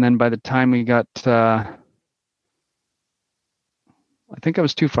 And then by the time we got, I think I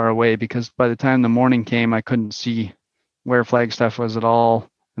was too far away, because by the time the morning came, I couldn't see where Flagstaff was at all.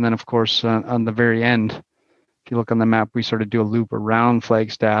 And then, of course, on the very end, if you look on the map, we sort of do a loop around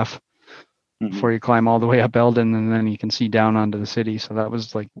Flagstaff before you climb all the way up Eldon, and then you can see down onto the city. So that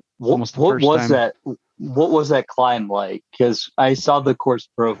was like almost the first time. What was that climb like? Because I saw the course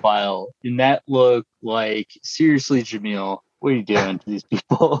profile, and that looked like, seriously, Jamil, what are you doing to these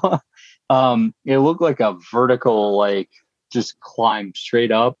people? It looked like a vertical, like just climb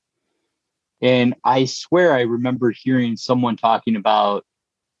straight up. And I swear I remember hearing someone talking about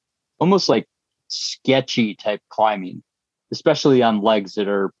almost like sketchy type climbing, especially on legs that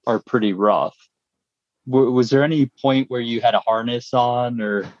are pretty rough. Was there any point where you had a harness on,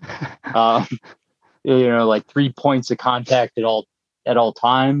 or like 3 points of contact at all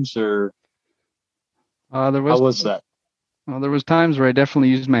times, or how was that? Well, there was times where I definitely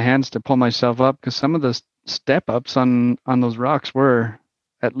used my hands to pull myself up, because some of the step ups on those rocks were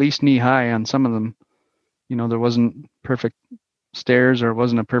at least knee high on some of them. There wasn't perfect stairs, or it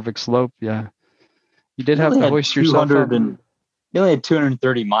wasn't a perfect slope. Yeah, you did have to hoist yourself up. You only had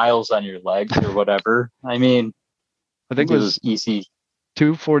 230 miles on your legs or whatever. I mean, I think it was easy.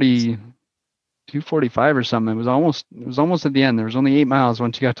 240, 245 or something. It was almost at the end. There was only 8 miles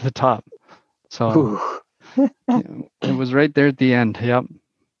once you got to the top. So it was right there at the end. Yep.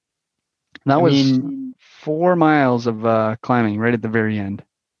 That was 4 miles of climbing right at the very end.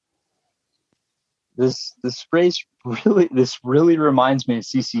 This race really reminds me of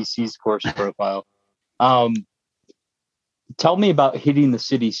CCC's course profile. Tell me about hitting the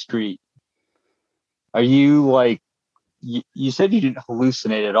city street. Are you like, you said you didn't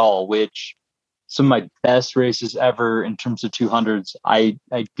hallucinate at all, which some of my best races ever in terms of 200s, I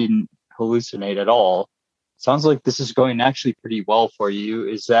didn't hallucinate at all. Sounds like this is going actually pretty well for you.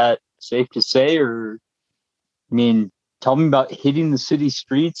 Is that safe to say? Or, I mean, tell me about hitting the city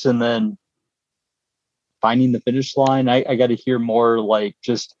streets and then finding the finish line. I got to hear more, like,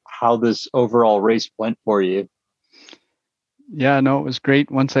 just how this overall race went for you. Yeah, no, it was great.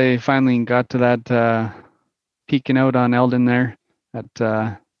 Once I finally got to that peeking out on Eldon there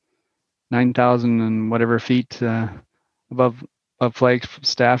at 9,000 and whatever feet above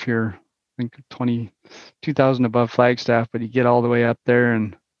Flagstaff here, I think 22,000 above Flagstaff, but you get all the way up there,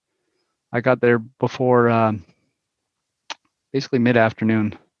 and I got there before basically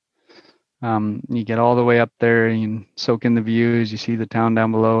mid-afternoon. You get all the way up there and you soak in the views, you see the town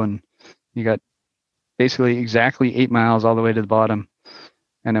down below, and you got basically exactly 8 miles all the way to the bottom,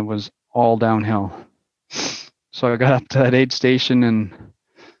 and it was all downhill. So I got up to that aid station, and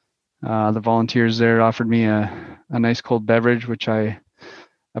the volunteers there offered me a nice cold beverage, which I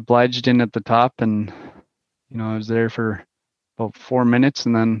obliged in at the top, and I was there for about 4 minutes,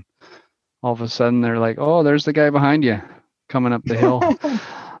 and then all of a sudden they're like, "Oh, there's the guy behind you coming up the hill."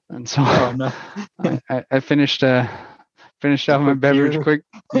 And so I finished off my beverage quick.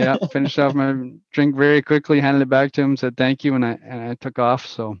 Yeah, finished off my drink very quickly, handed it back to him, said thank you, and I took off.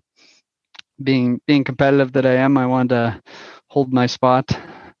 So being competitive that I am, I wanted to hold my spot.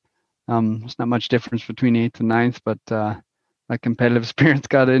 There's not much difference between 8th and 9th, but my competitive spirit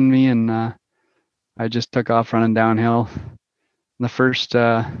got in me, and I just took off running downhill. The first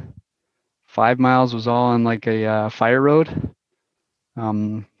 5 miles was all on like a fire road.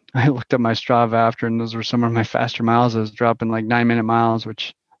 I looked at my Strava after, and those were some of my faster miles. I was dropping like 9-minute miles,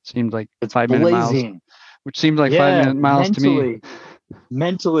 which seemed like 5-minute miles. Which seemed like 5-minute miles to me.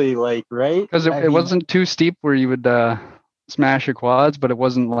 Mentally, like, right? Because it wasn't too steep where you would smash your quads, but it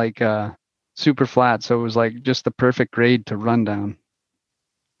wasn't like super flat. So it was like just the perfect grade to run down.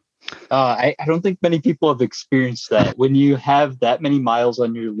 I don't think many people have experienced that. When you have that many miles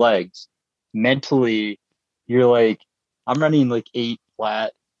on your legs, mentally, you're like, I'm running like 8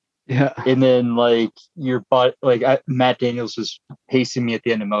 flat. Yeah. And then like your butt, like Matt Daniels was pacing me at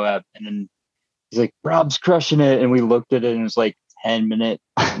the end of Moab, and then he's like, Rob's crushing it. And we looked at it, and it was like 10-minute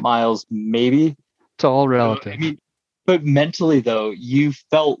miles, maybe. It's all relative. I mean, but mentally though, you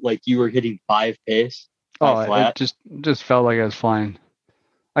felt like you were hitting 5 pace. It just felt like I was flying.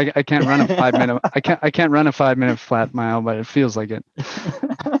 I can't run a 5-minute. I can't run a 5-minute flat mile, but it feels like it.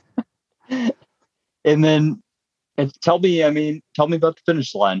 And then, tell me about the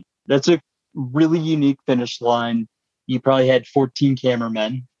finish line. That's a really unique finish line. You probably had 14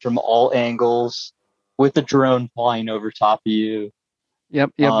 cameramen from all angles with a drone flying over top of you.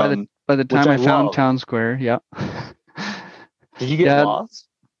 Yep. By the time I found Town Square, yep. Did you get lost?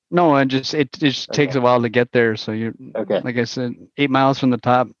 No, it just takes a while to get there. So you, like I said, 8 miles from the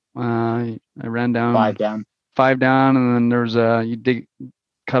top. I ran down 5 down, and then there was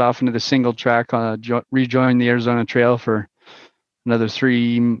cut off into the single track, rejoin the Arizona Trail for another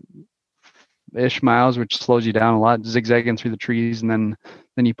 3-ish miles, which slows you down a lot, zigzagging through the trees, and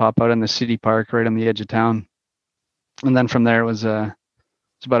then you pop out in the city park right on the edge of town. And then from there it's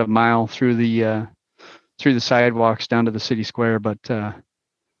about a mile through the sidewalks down to the city square. But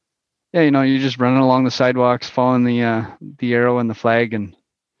you're just running along the sidewalks, following the arrow and the flag, and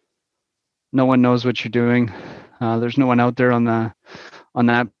no one knows what you're doing. There's no one out there on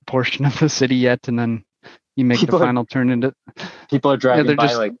that portion of the city yet, and then you make the final turn into. People are driving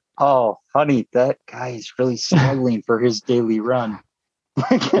by like, oh, honey, that guy is really struggling for his daily run.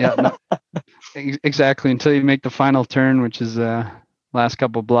 Exactly. Until you make the final turn, which is last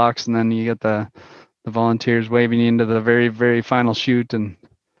couple blocks, and then you get the volunteers waving you into the very, very final chute, and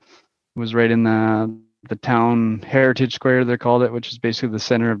it was right in the town heritage square, they called it, which is basically the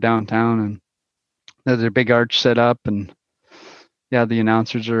center of downtown, and there's a big arch set up, and the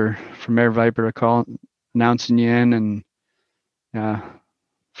announcers are from Air Viper announcing you in, and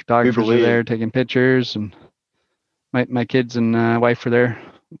photographers are there taking pictures, and my kids and wife were there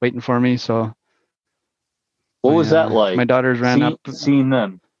waiting for me. So what was that like? My daughters ran up. Seeing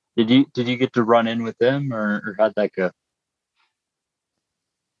them. Did you get to run in with them, or how'd that go?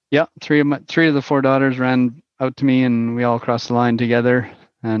 Yeah, three of the 4 daughters ran out to me, and we all crossed the line together.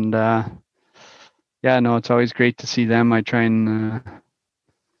 And yeah, no, it's always great to see them. I try and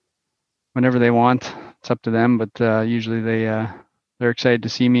whenever they want, it's up to them, but usually they're excited to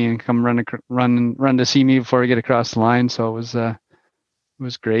see me and come run to see me before I get across the line. So it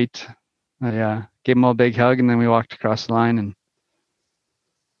was great. I gave them all a big hug, and then we walked across the line, and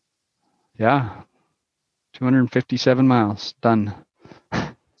yeah, 257 miles done.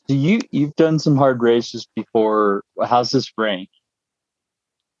 So you've done some hard races before. How's this rank?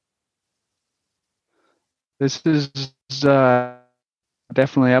 This is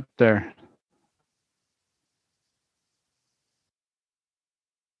definitely up there.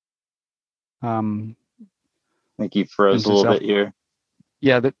 I think you froze a little bit here.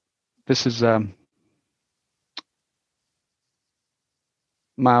 Yeah, this is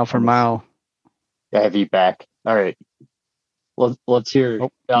mile for mile. I have you back. All right. Let's hear.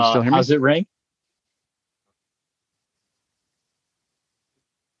 Oh, you still hear me? How's it rank?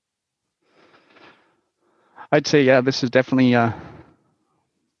 I'd say, yeah, this is definitely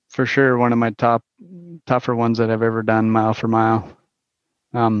for sure one of my tougher ones that I've ever done, mile for mile.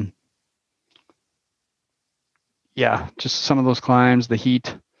 Yeah, just some of those climbs, the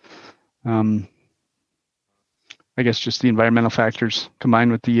heat. I guess just the environmental factors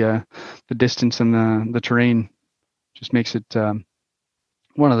combined with the distance and the terrain just makes it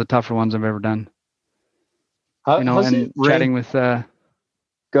one of the tougher ones I've ever done. Chatting with go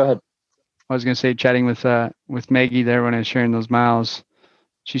ahead. I was going to say, chatting with Maggie there when I was sharing those miles,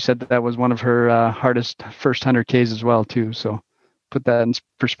 she said that was one of her hardest first 100Ks as well too. So put that in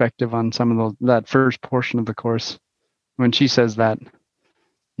perspective on some of that first portion of the course. When she says that,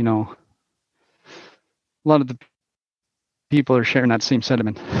 a lot of the people are sharing that same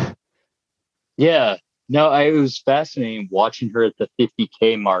sentiment. Yeah, no, it was fascinating watching her at the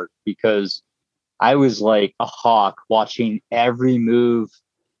 50K mark, because I was like a hawk watching every move,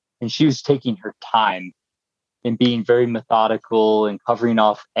 and she was taking her time and being very methodical and covering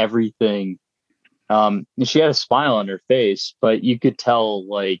off everything. And she had a smile on her face, but you could tell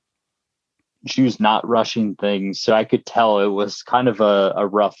like she was not rushing things. So I could tell it was kind of a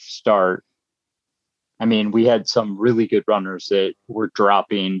rough start. I mean, we had some really good runners that were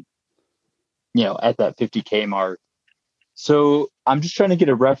dropping, at that 50K mark. So I'm just trying to get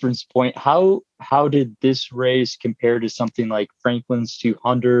a reference point. How did this race compare to something like Franklin's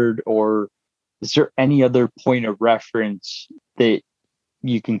 200, or is there any other point of reference that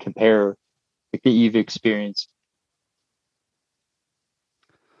you can compare, like, that you've experienced?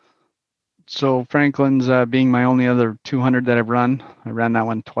 So Franklin's being my only other 200 that I've run. I ran that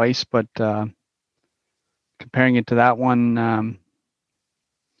one twice, but comparing it to that one, I'm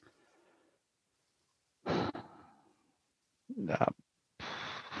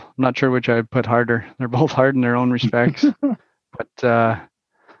not sure which I would put harder. They're both hard in their own respects. But I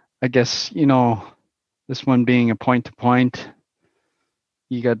guess, this one being a point-to-point,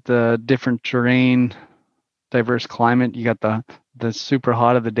 you got the different terrain, diverse climate. You got the super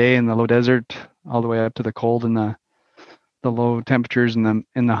hot of the day in the low desert, all the way up to the cold and the low temperatures in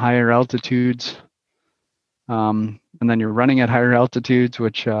the higher altitudes. And then you're running at higher altitudes,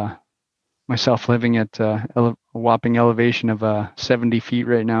 which myself living at a whopping elevation of 70 feet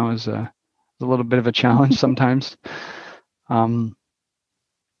right now is a little bit of a challenge sometimes.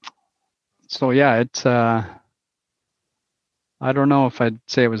 So yeah, it's I don't know if I'd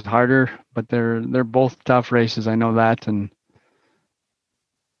say it was harder, but they're both tough races. I know that, and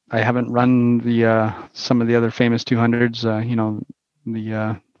I haven't run the some of the other famous 200s.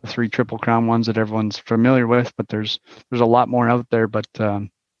 The 3 Triple Crown ones that everyone's familiar with, but there's a lot more out there. But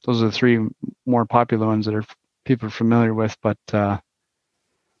those are the 3 more popular ones that people are familiar with. But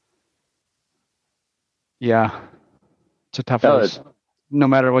yeah, it's a tough race. No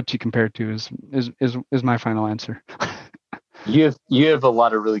matter what you compare it to is my final answer. You have a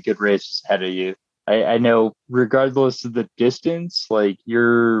lot of really good races ahead of you. I know, regardless of the distance, like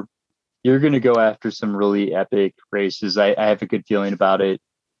you're going to go after some really epic races. I have a good feeling about it.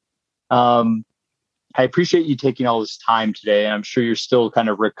 I appreciate you taking all this time today. I'm sure you're still kind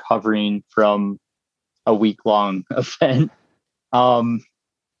of recovering from a week-long event.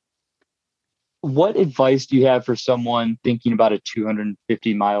 What advice do you have for someone thinking about a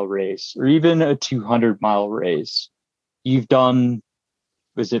 250-mile race, or even a 200-mile race? You've done,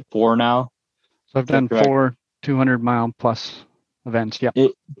 is it 4 now? So I've done 4 200-mile plus events. Yeah.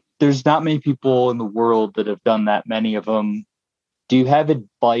 There's not many people in the world that have done that many of them. Do you have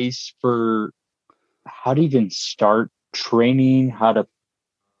advice for how to even start training, how to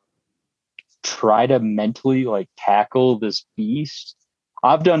try to mentally tackle this beast?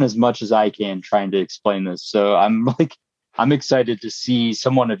 I've done as much as I can trying to explain this. So I'm I'm excited to see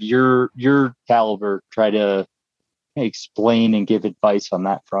someone of your caliber try to explain and give advice on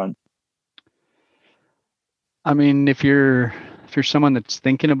that front. I mean, if you're someone that's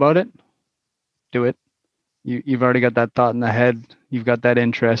thinking about it, do it. You've already got that thought in the head. You've got that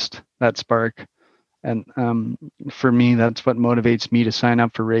interest, that spark. And for me, that's what motivates me to sign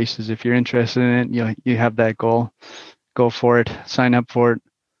up for races. If you're interested in it, you have that goal, go for it, sign up for it,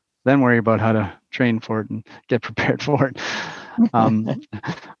 then worry about how to train for it and get prepared for it.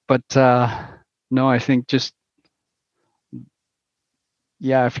 No, I think just,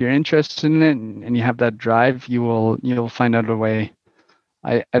 yeah, if you're interested in it and you have that drive, you'll find out a way.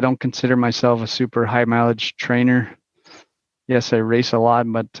 I don't consider myself a super high mileage trainer. Yes, I race a lot,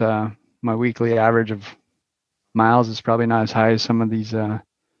 but my weekly average of miles is probably not as high as some of these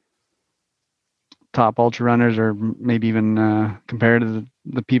top ultra runners, or maybe even compared to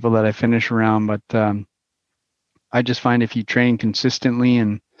the people that I finish around. But I just find if you train consistently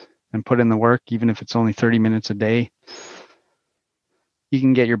and put in the work, even if it's only 30 minutes a day, you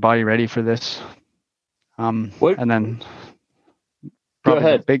can get your body ready for this. And then go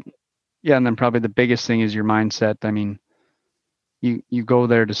ahead. And then probably the biggest thing is your mindset. I mean, you go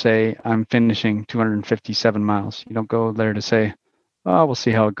there to say, I'm finishing 257 miles. You don't go there to say, oh, we'll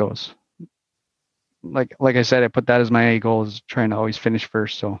see how it goes. Like I said, I put that as my goal, is trying to always finish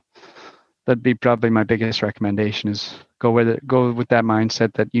first. So that'd be probably my biggest recommendation, is go with it. Go with that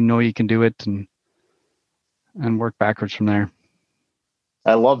mindset that you know you can do it, and work backwards from there.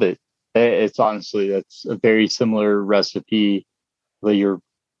 I love it. It's honestly, that's a very similar recipe, but you're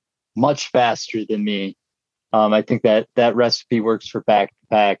much faster than me. I think that recipe works for back to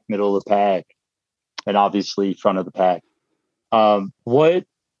pack, middle of the pack, and obviously front of the pack. What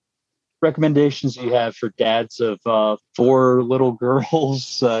recommendations do you have for dads of 4 little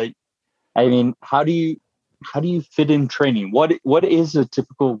girls? I mean, how do you fit in training? What is a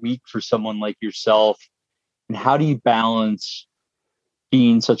typical week for someone like yourself, and how do you balance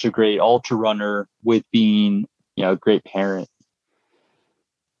being such a great ultra runner with being, a great parent?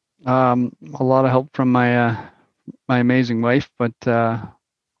 A lot of help from my amazing wife, but a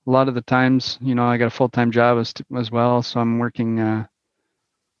lot of the times, I got a full-time job as well, so I'm working.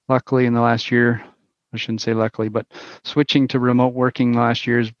 Luckily, in the last year, I shouldn't say luckily, but switching to remote working last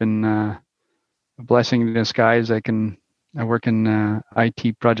year has been a blessing in disguise. I work in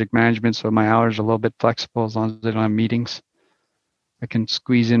IT project management, so my hours are a little bit flexible as long as I don't have meetings. I can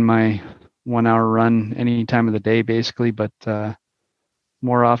squeeze in my 1-hour run any time of the day, basically, but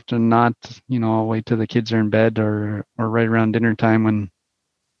more often than not, I'll wait till the kids are in bed or right around dinner time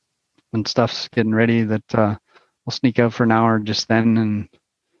when stuff's getting ready, that I'll sneak out for an hour just then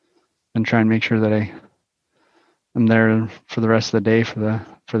and try and make sure that I'm there for the rest of the day for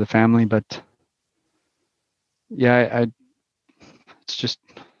the family. But yeah, it's just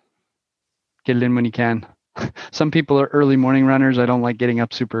get it in when you can. Some people are early morning runners. I don't like getting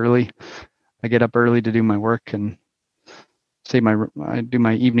up super early. I get up early to do my work and I do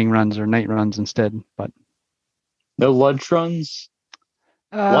my evening runs or night runs instead. But no lunch runs.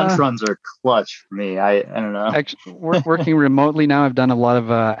 Lunch runs are clutch for me. I don't know. Actually, working remotely now, I've done a lot of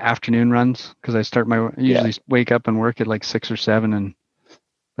afternoon runs, because I usually wake up and work at like 6 or 7, and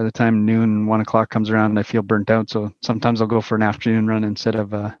by the time noon, 1 o'clock comes around, I feel burnt out. So sometimes I'll go for an afternoon run instead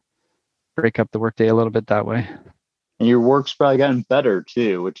of break up the workday a little bit that way. And your work's probably gotten better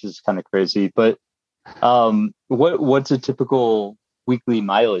too, which is kind of crazy. But what's a typical weekly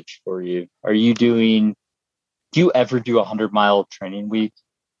mileage for you? Do you ever do a 100-mile training week?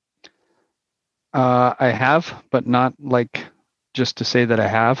 I have, but not like just to say that I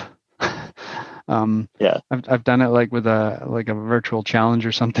have. I've done it like with a virtual challenge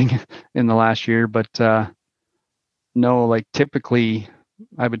or something in the last year, but no, like typically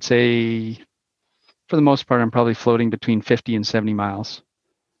I would say for the most part, I'm probably floating between 50 and 70 miles.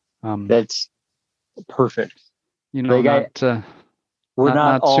 That's perfect. We're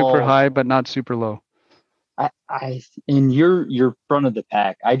not super high, but not super low. In your front of the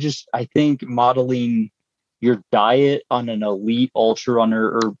pack, I think modeling your diet on an elite ultra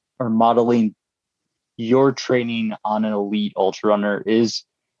runner or modeling your training on an elite ultra runner is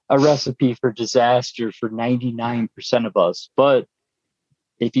a recipe for disaster for 99% of us. But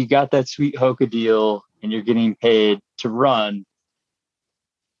if you got that sweet Hoka deal and you're getting paid to run,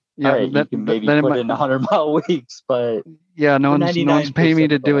 all right, you can maybe put in 100-mile weeks, but yeah, no one's paying me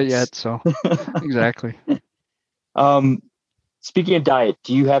to do it yet. So exactly. Speaking of diet,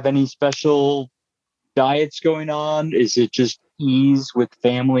 do you have any special diets going on? Is it just ease with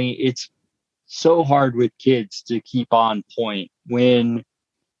family? It's so hard with kids to keep on point when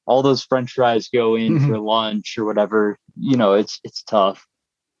all those French fries go in for lunch or whatever. It's tough.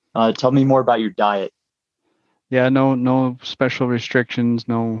 Tell me more about your diet. Yeah, no special restrictions,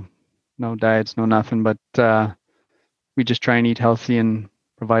 no diets, no nothing, but we just try and eat healthy and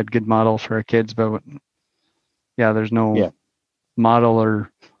provide good model for our kids. But yeah, there's no model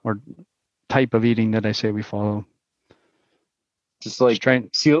or type of eating that I say we follow. Just like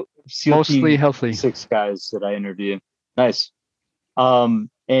SEAL mostly healthy. 6 guys that I interview. Nice.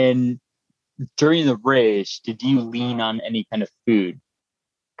 And during the race, did you lean on any kind of food?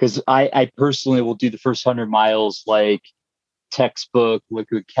 Because I personally will do the first 100 miles like textbook,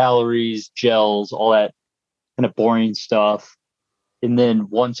 liquid calories, gels, all that kind of boring stuff. And then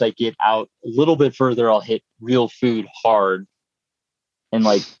once I get out a little bit further, I'll hit real food hard and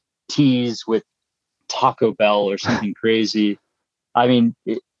like teas with Taco Bell or something crazy. I mean,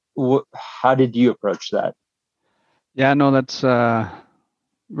 how did you approach that? Yeah, no, that's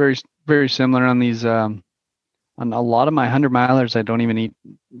very, very similar on these. On a lot of my 100 milers, I don't even eat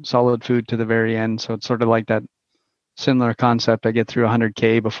solid food to the very end. So it's sort of like that similar concept. I get through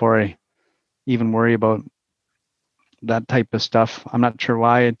 100K before I even worry about that type of stuff. I'm not sure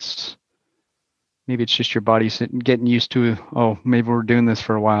why. Maybe it's just your body getting used to, maybe we're doing this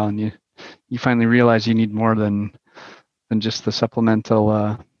for a while, and you finally realize you need more than just the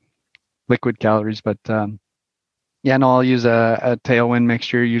supplemental liquid calories. But I'll use a Tailwind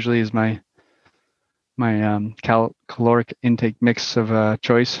mixture usually is my caloric intake mix of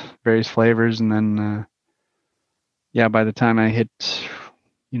choice, various flavors. And then by the time I hit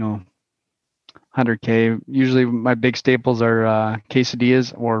 100K, usually my big staples are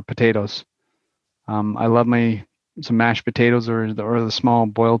quesadillas or potatoes. I love some mashed potatoes or the small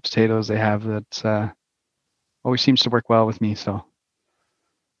boiled potatoes they have. That always seems to work well with me. So if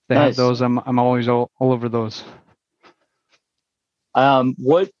they have those, I'm always all over those.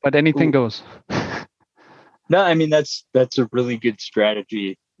 But anything goes. No, I mean that's a really good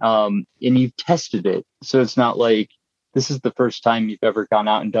strategy. And you've tested it, so it's not like this is the first time you've ever gone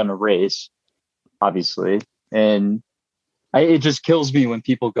out and done a race, obviously. And it just kills me when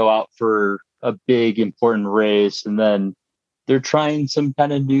people go out for a big important race and then they're trying some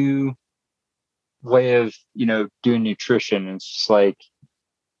kind of new way of doing nutrition. And it's just like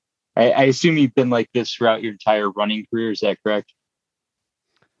I assume you've been like this throughout your entire running career. Is that correct?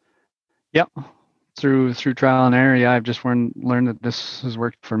 Yep. Through trial and error, I've just learned that this has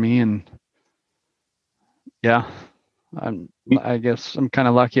worked for me, and I guess I'm kind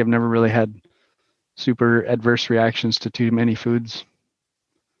of lucky. I've never really had super adverse reactions to too many foods.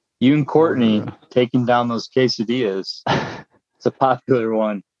 You and Courtney taking down those quesadillas. It's a popular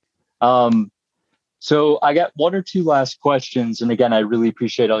one. So I got 1 or 2 last questions, and again, I really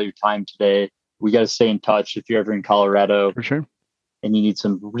appreciate all your time today. We got to stay in touch if you're ever in Colorado. For sure. And you need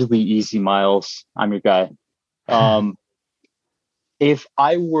some really easy miles, I'm your guy. If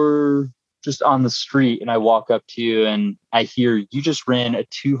I were just on the street and I walk up to you and I hear you just ran a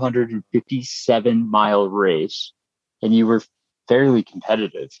 257-mile race and you were fairly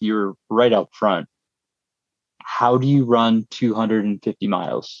competitive, you were right up front, how do you run 250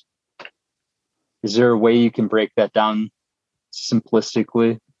 miles? Is there a way you can break that down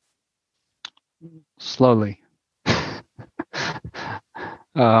simplistically? Slowly.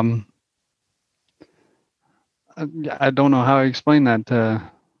 I don't know how I explain that to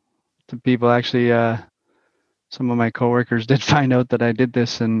people. Actually, some of my coworkers did find out that I did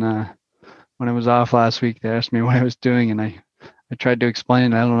this, and when I was off last week, they asked me what I was doing, and I tried to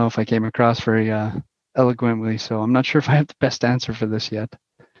explain. I don't know if I came across very eloquently, so I'm not sure if I have the best answer for this yet.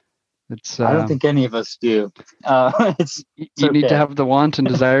 I don't think any of us do. You need to have the want and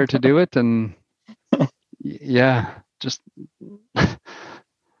desire to do it, and just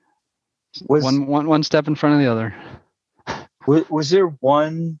one step in front of the other. Was there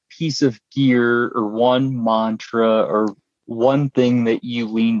one piece of gear or one mantra or one thing that you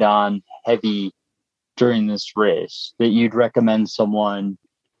leaned on heavy during this race that you'd recommend someone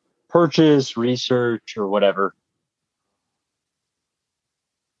purchase, research, or whatever?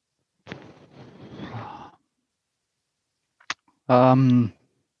 I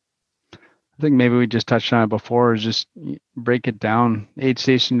think maybe we just touched on it before, is just break it down. Aid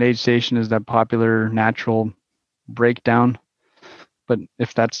station to aid station is that popular natural breakdown. But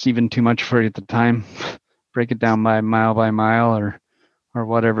if that's even too much for you at the time, break it down by mile or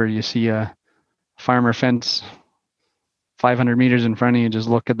whatever. You see a farmer fence 500 meters in front of you, just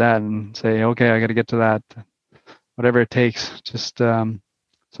look at that and say, okay, I got to get to that. Whatever it takes. Just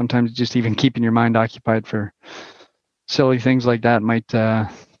sometimes just even keeping your mind occupied for silly things like that might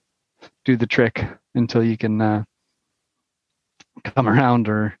do the trick until you can come around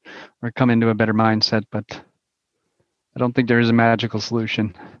or or come into a better mindset. But I don't think there is a magical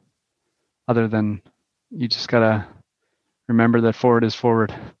solution other than you just gotta remember that forward is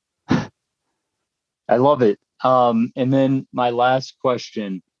forward. I love it. And then my last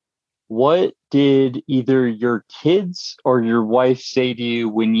question, what did either your kids or your wife say to you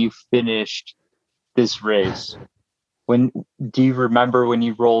when you finished this race? Do you remember when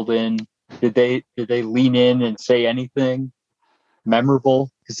you rolled in? Did they lean in and say anything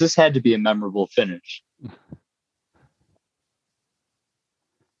memorable? Because this had to be a memorable finish.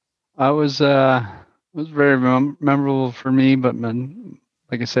 It was very memorable for me, but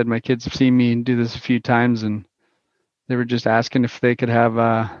like I said, my kids have seen me do this a few times, and they were just asking if they could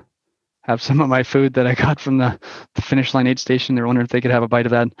have some of my food that I got from the finish line aid station. They're wondering if they could have a bite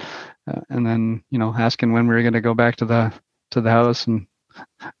of that, and then asking when we were going to go back to the house and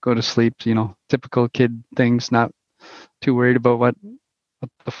go to sleep. Typical kid things. Not too worried about what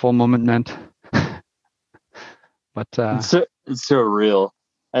the full moment meant. But it's so real.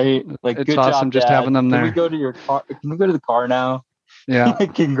 It's good awesome job, just Dad. Having them there. Can we go to your car? Can we go to the car now? Yeah.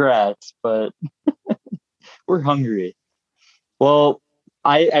 Congrats, but we're hungry. Well,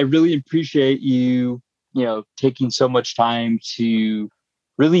 I really appreciate you taking so much time to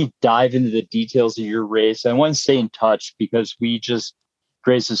really dive into the details of your race. I want to stay in touch because we just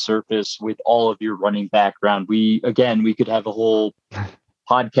grazed the surface with all of your running background. We could have a whole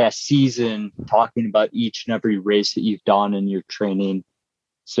podcast season talking about each and every race that you've done in your training.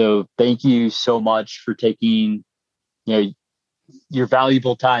 So thank you so much for taking, your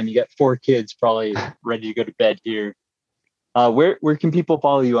valuable time. You got 4 kids probably ready to go to bed here. Where can people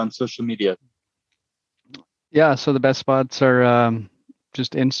follow you on social media? Yeah, so the best spots are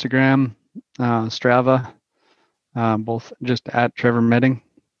just Instagram, Strava, both just at Trevor Medding,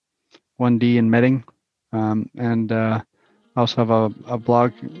 1D in Medding. And I also have a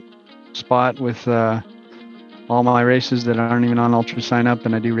blog spot with all my races that aren't even on Ultra Sign Up,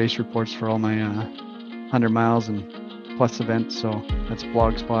 and I do race reports for all my 100 miles and plus events. So that's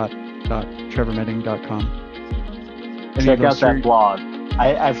blogspot.trevormedding.com. Check out that blog.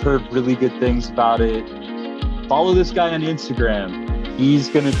 I've heard really good things about it. Follow this guy on Instagram. He's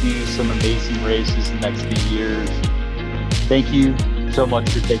going to do some amazing races in the next few years. Thank you so much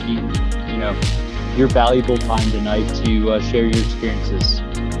for taking, your valuable time tonight to share your experiences.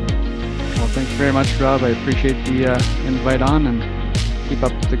 Well, thanks very much, Rob. I appreciate the invite on, and keep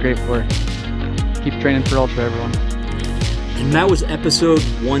up the great work. Keep training for Ultra, everyone. And that was episode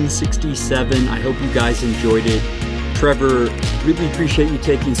 167. I hope you guys enjoyed it. Trevor, really appreciate you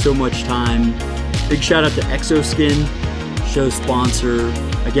taking so much time. Big shout out to Exoskin, show sponsor.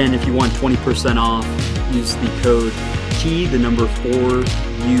 Again, if you want 20% off, use the code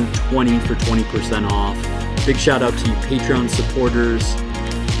T4U20 for 20% off. Big shout out to you Patreon supporters.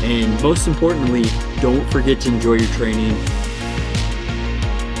 And most importantly, don't forget to enjoy your training.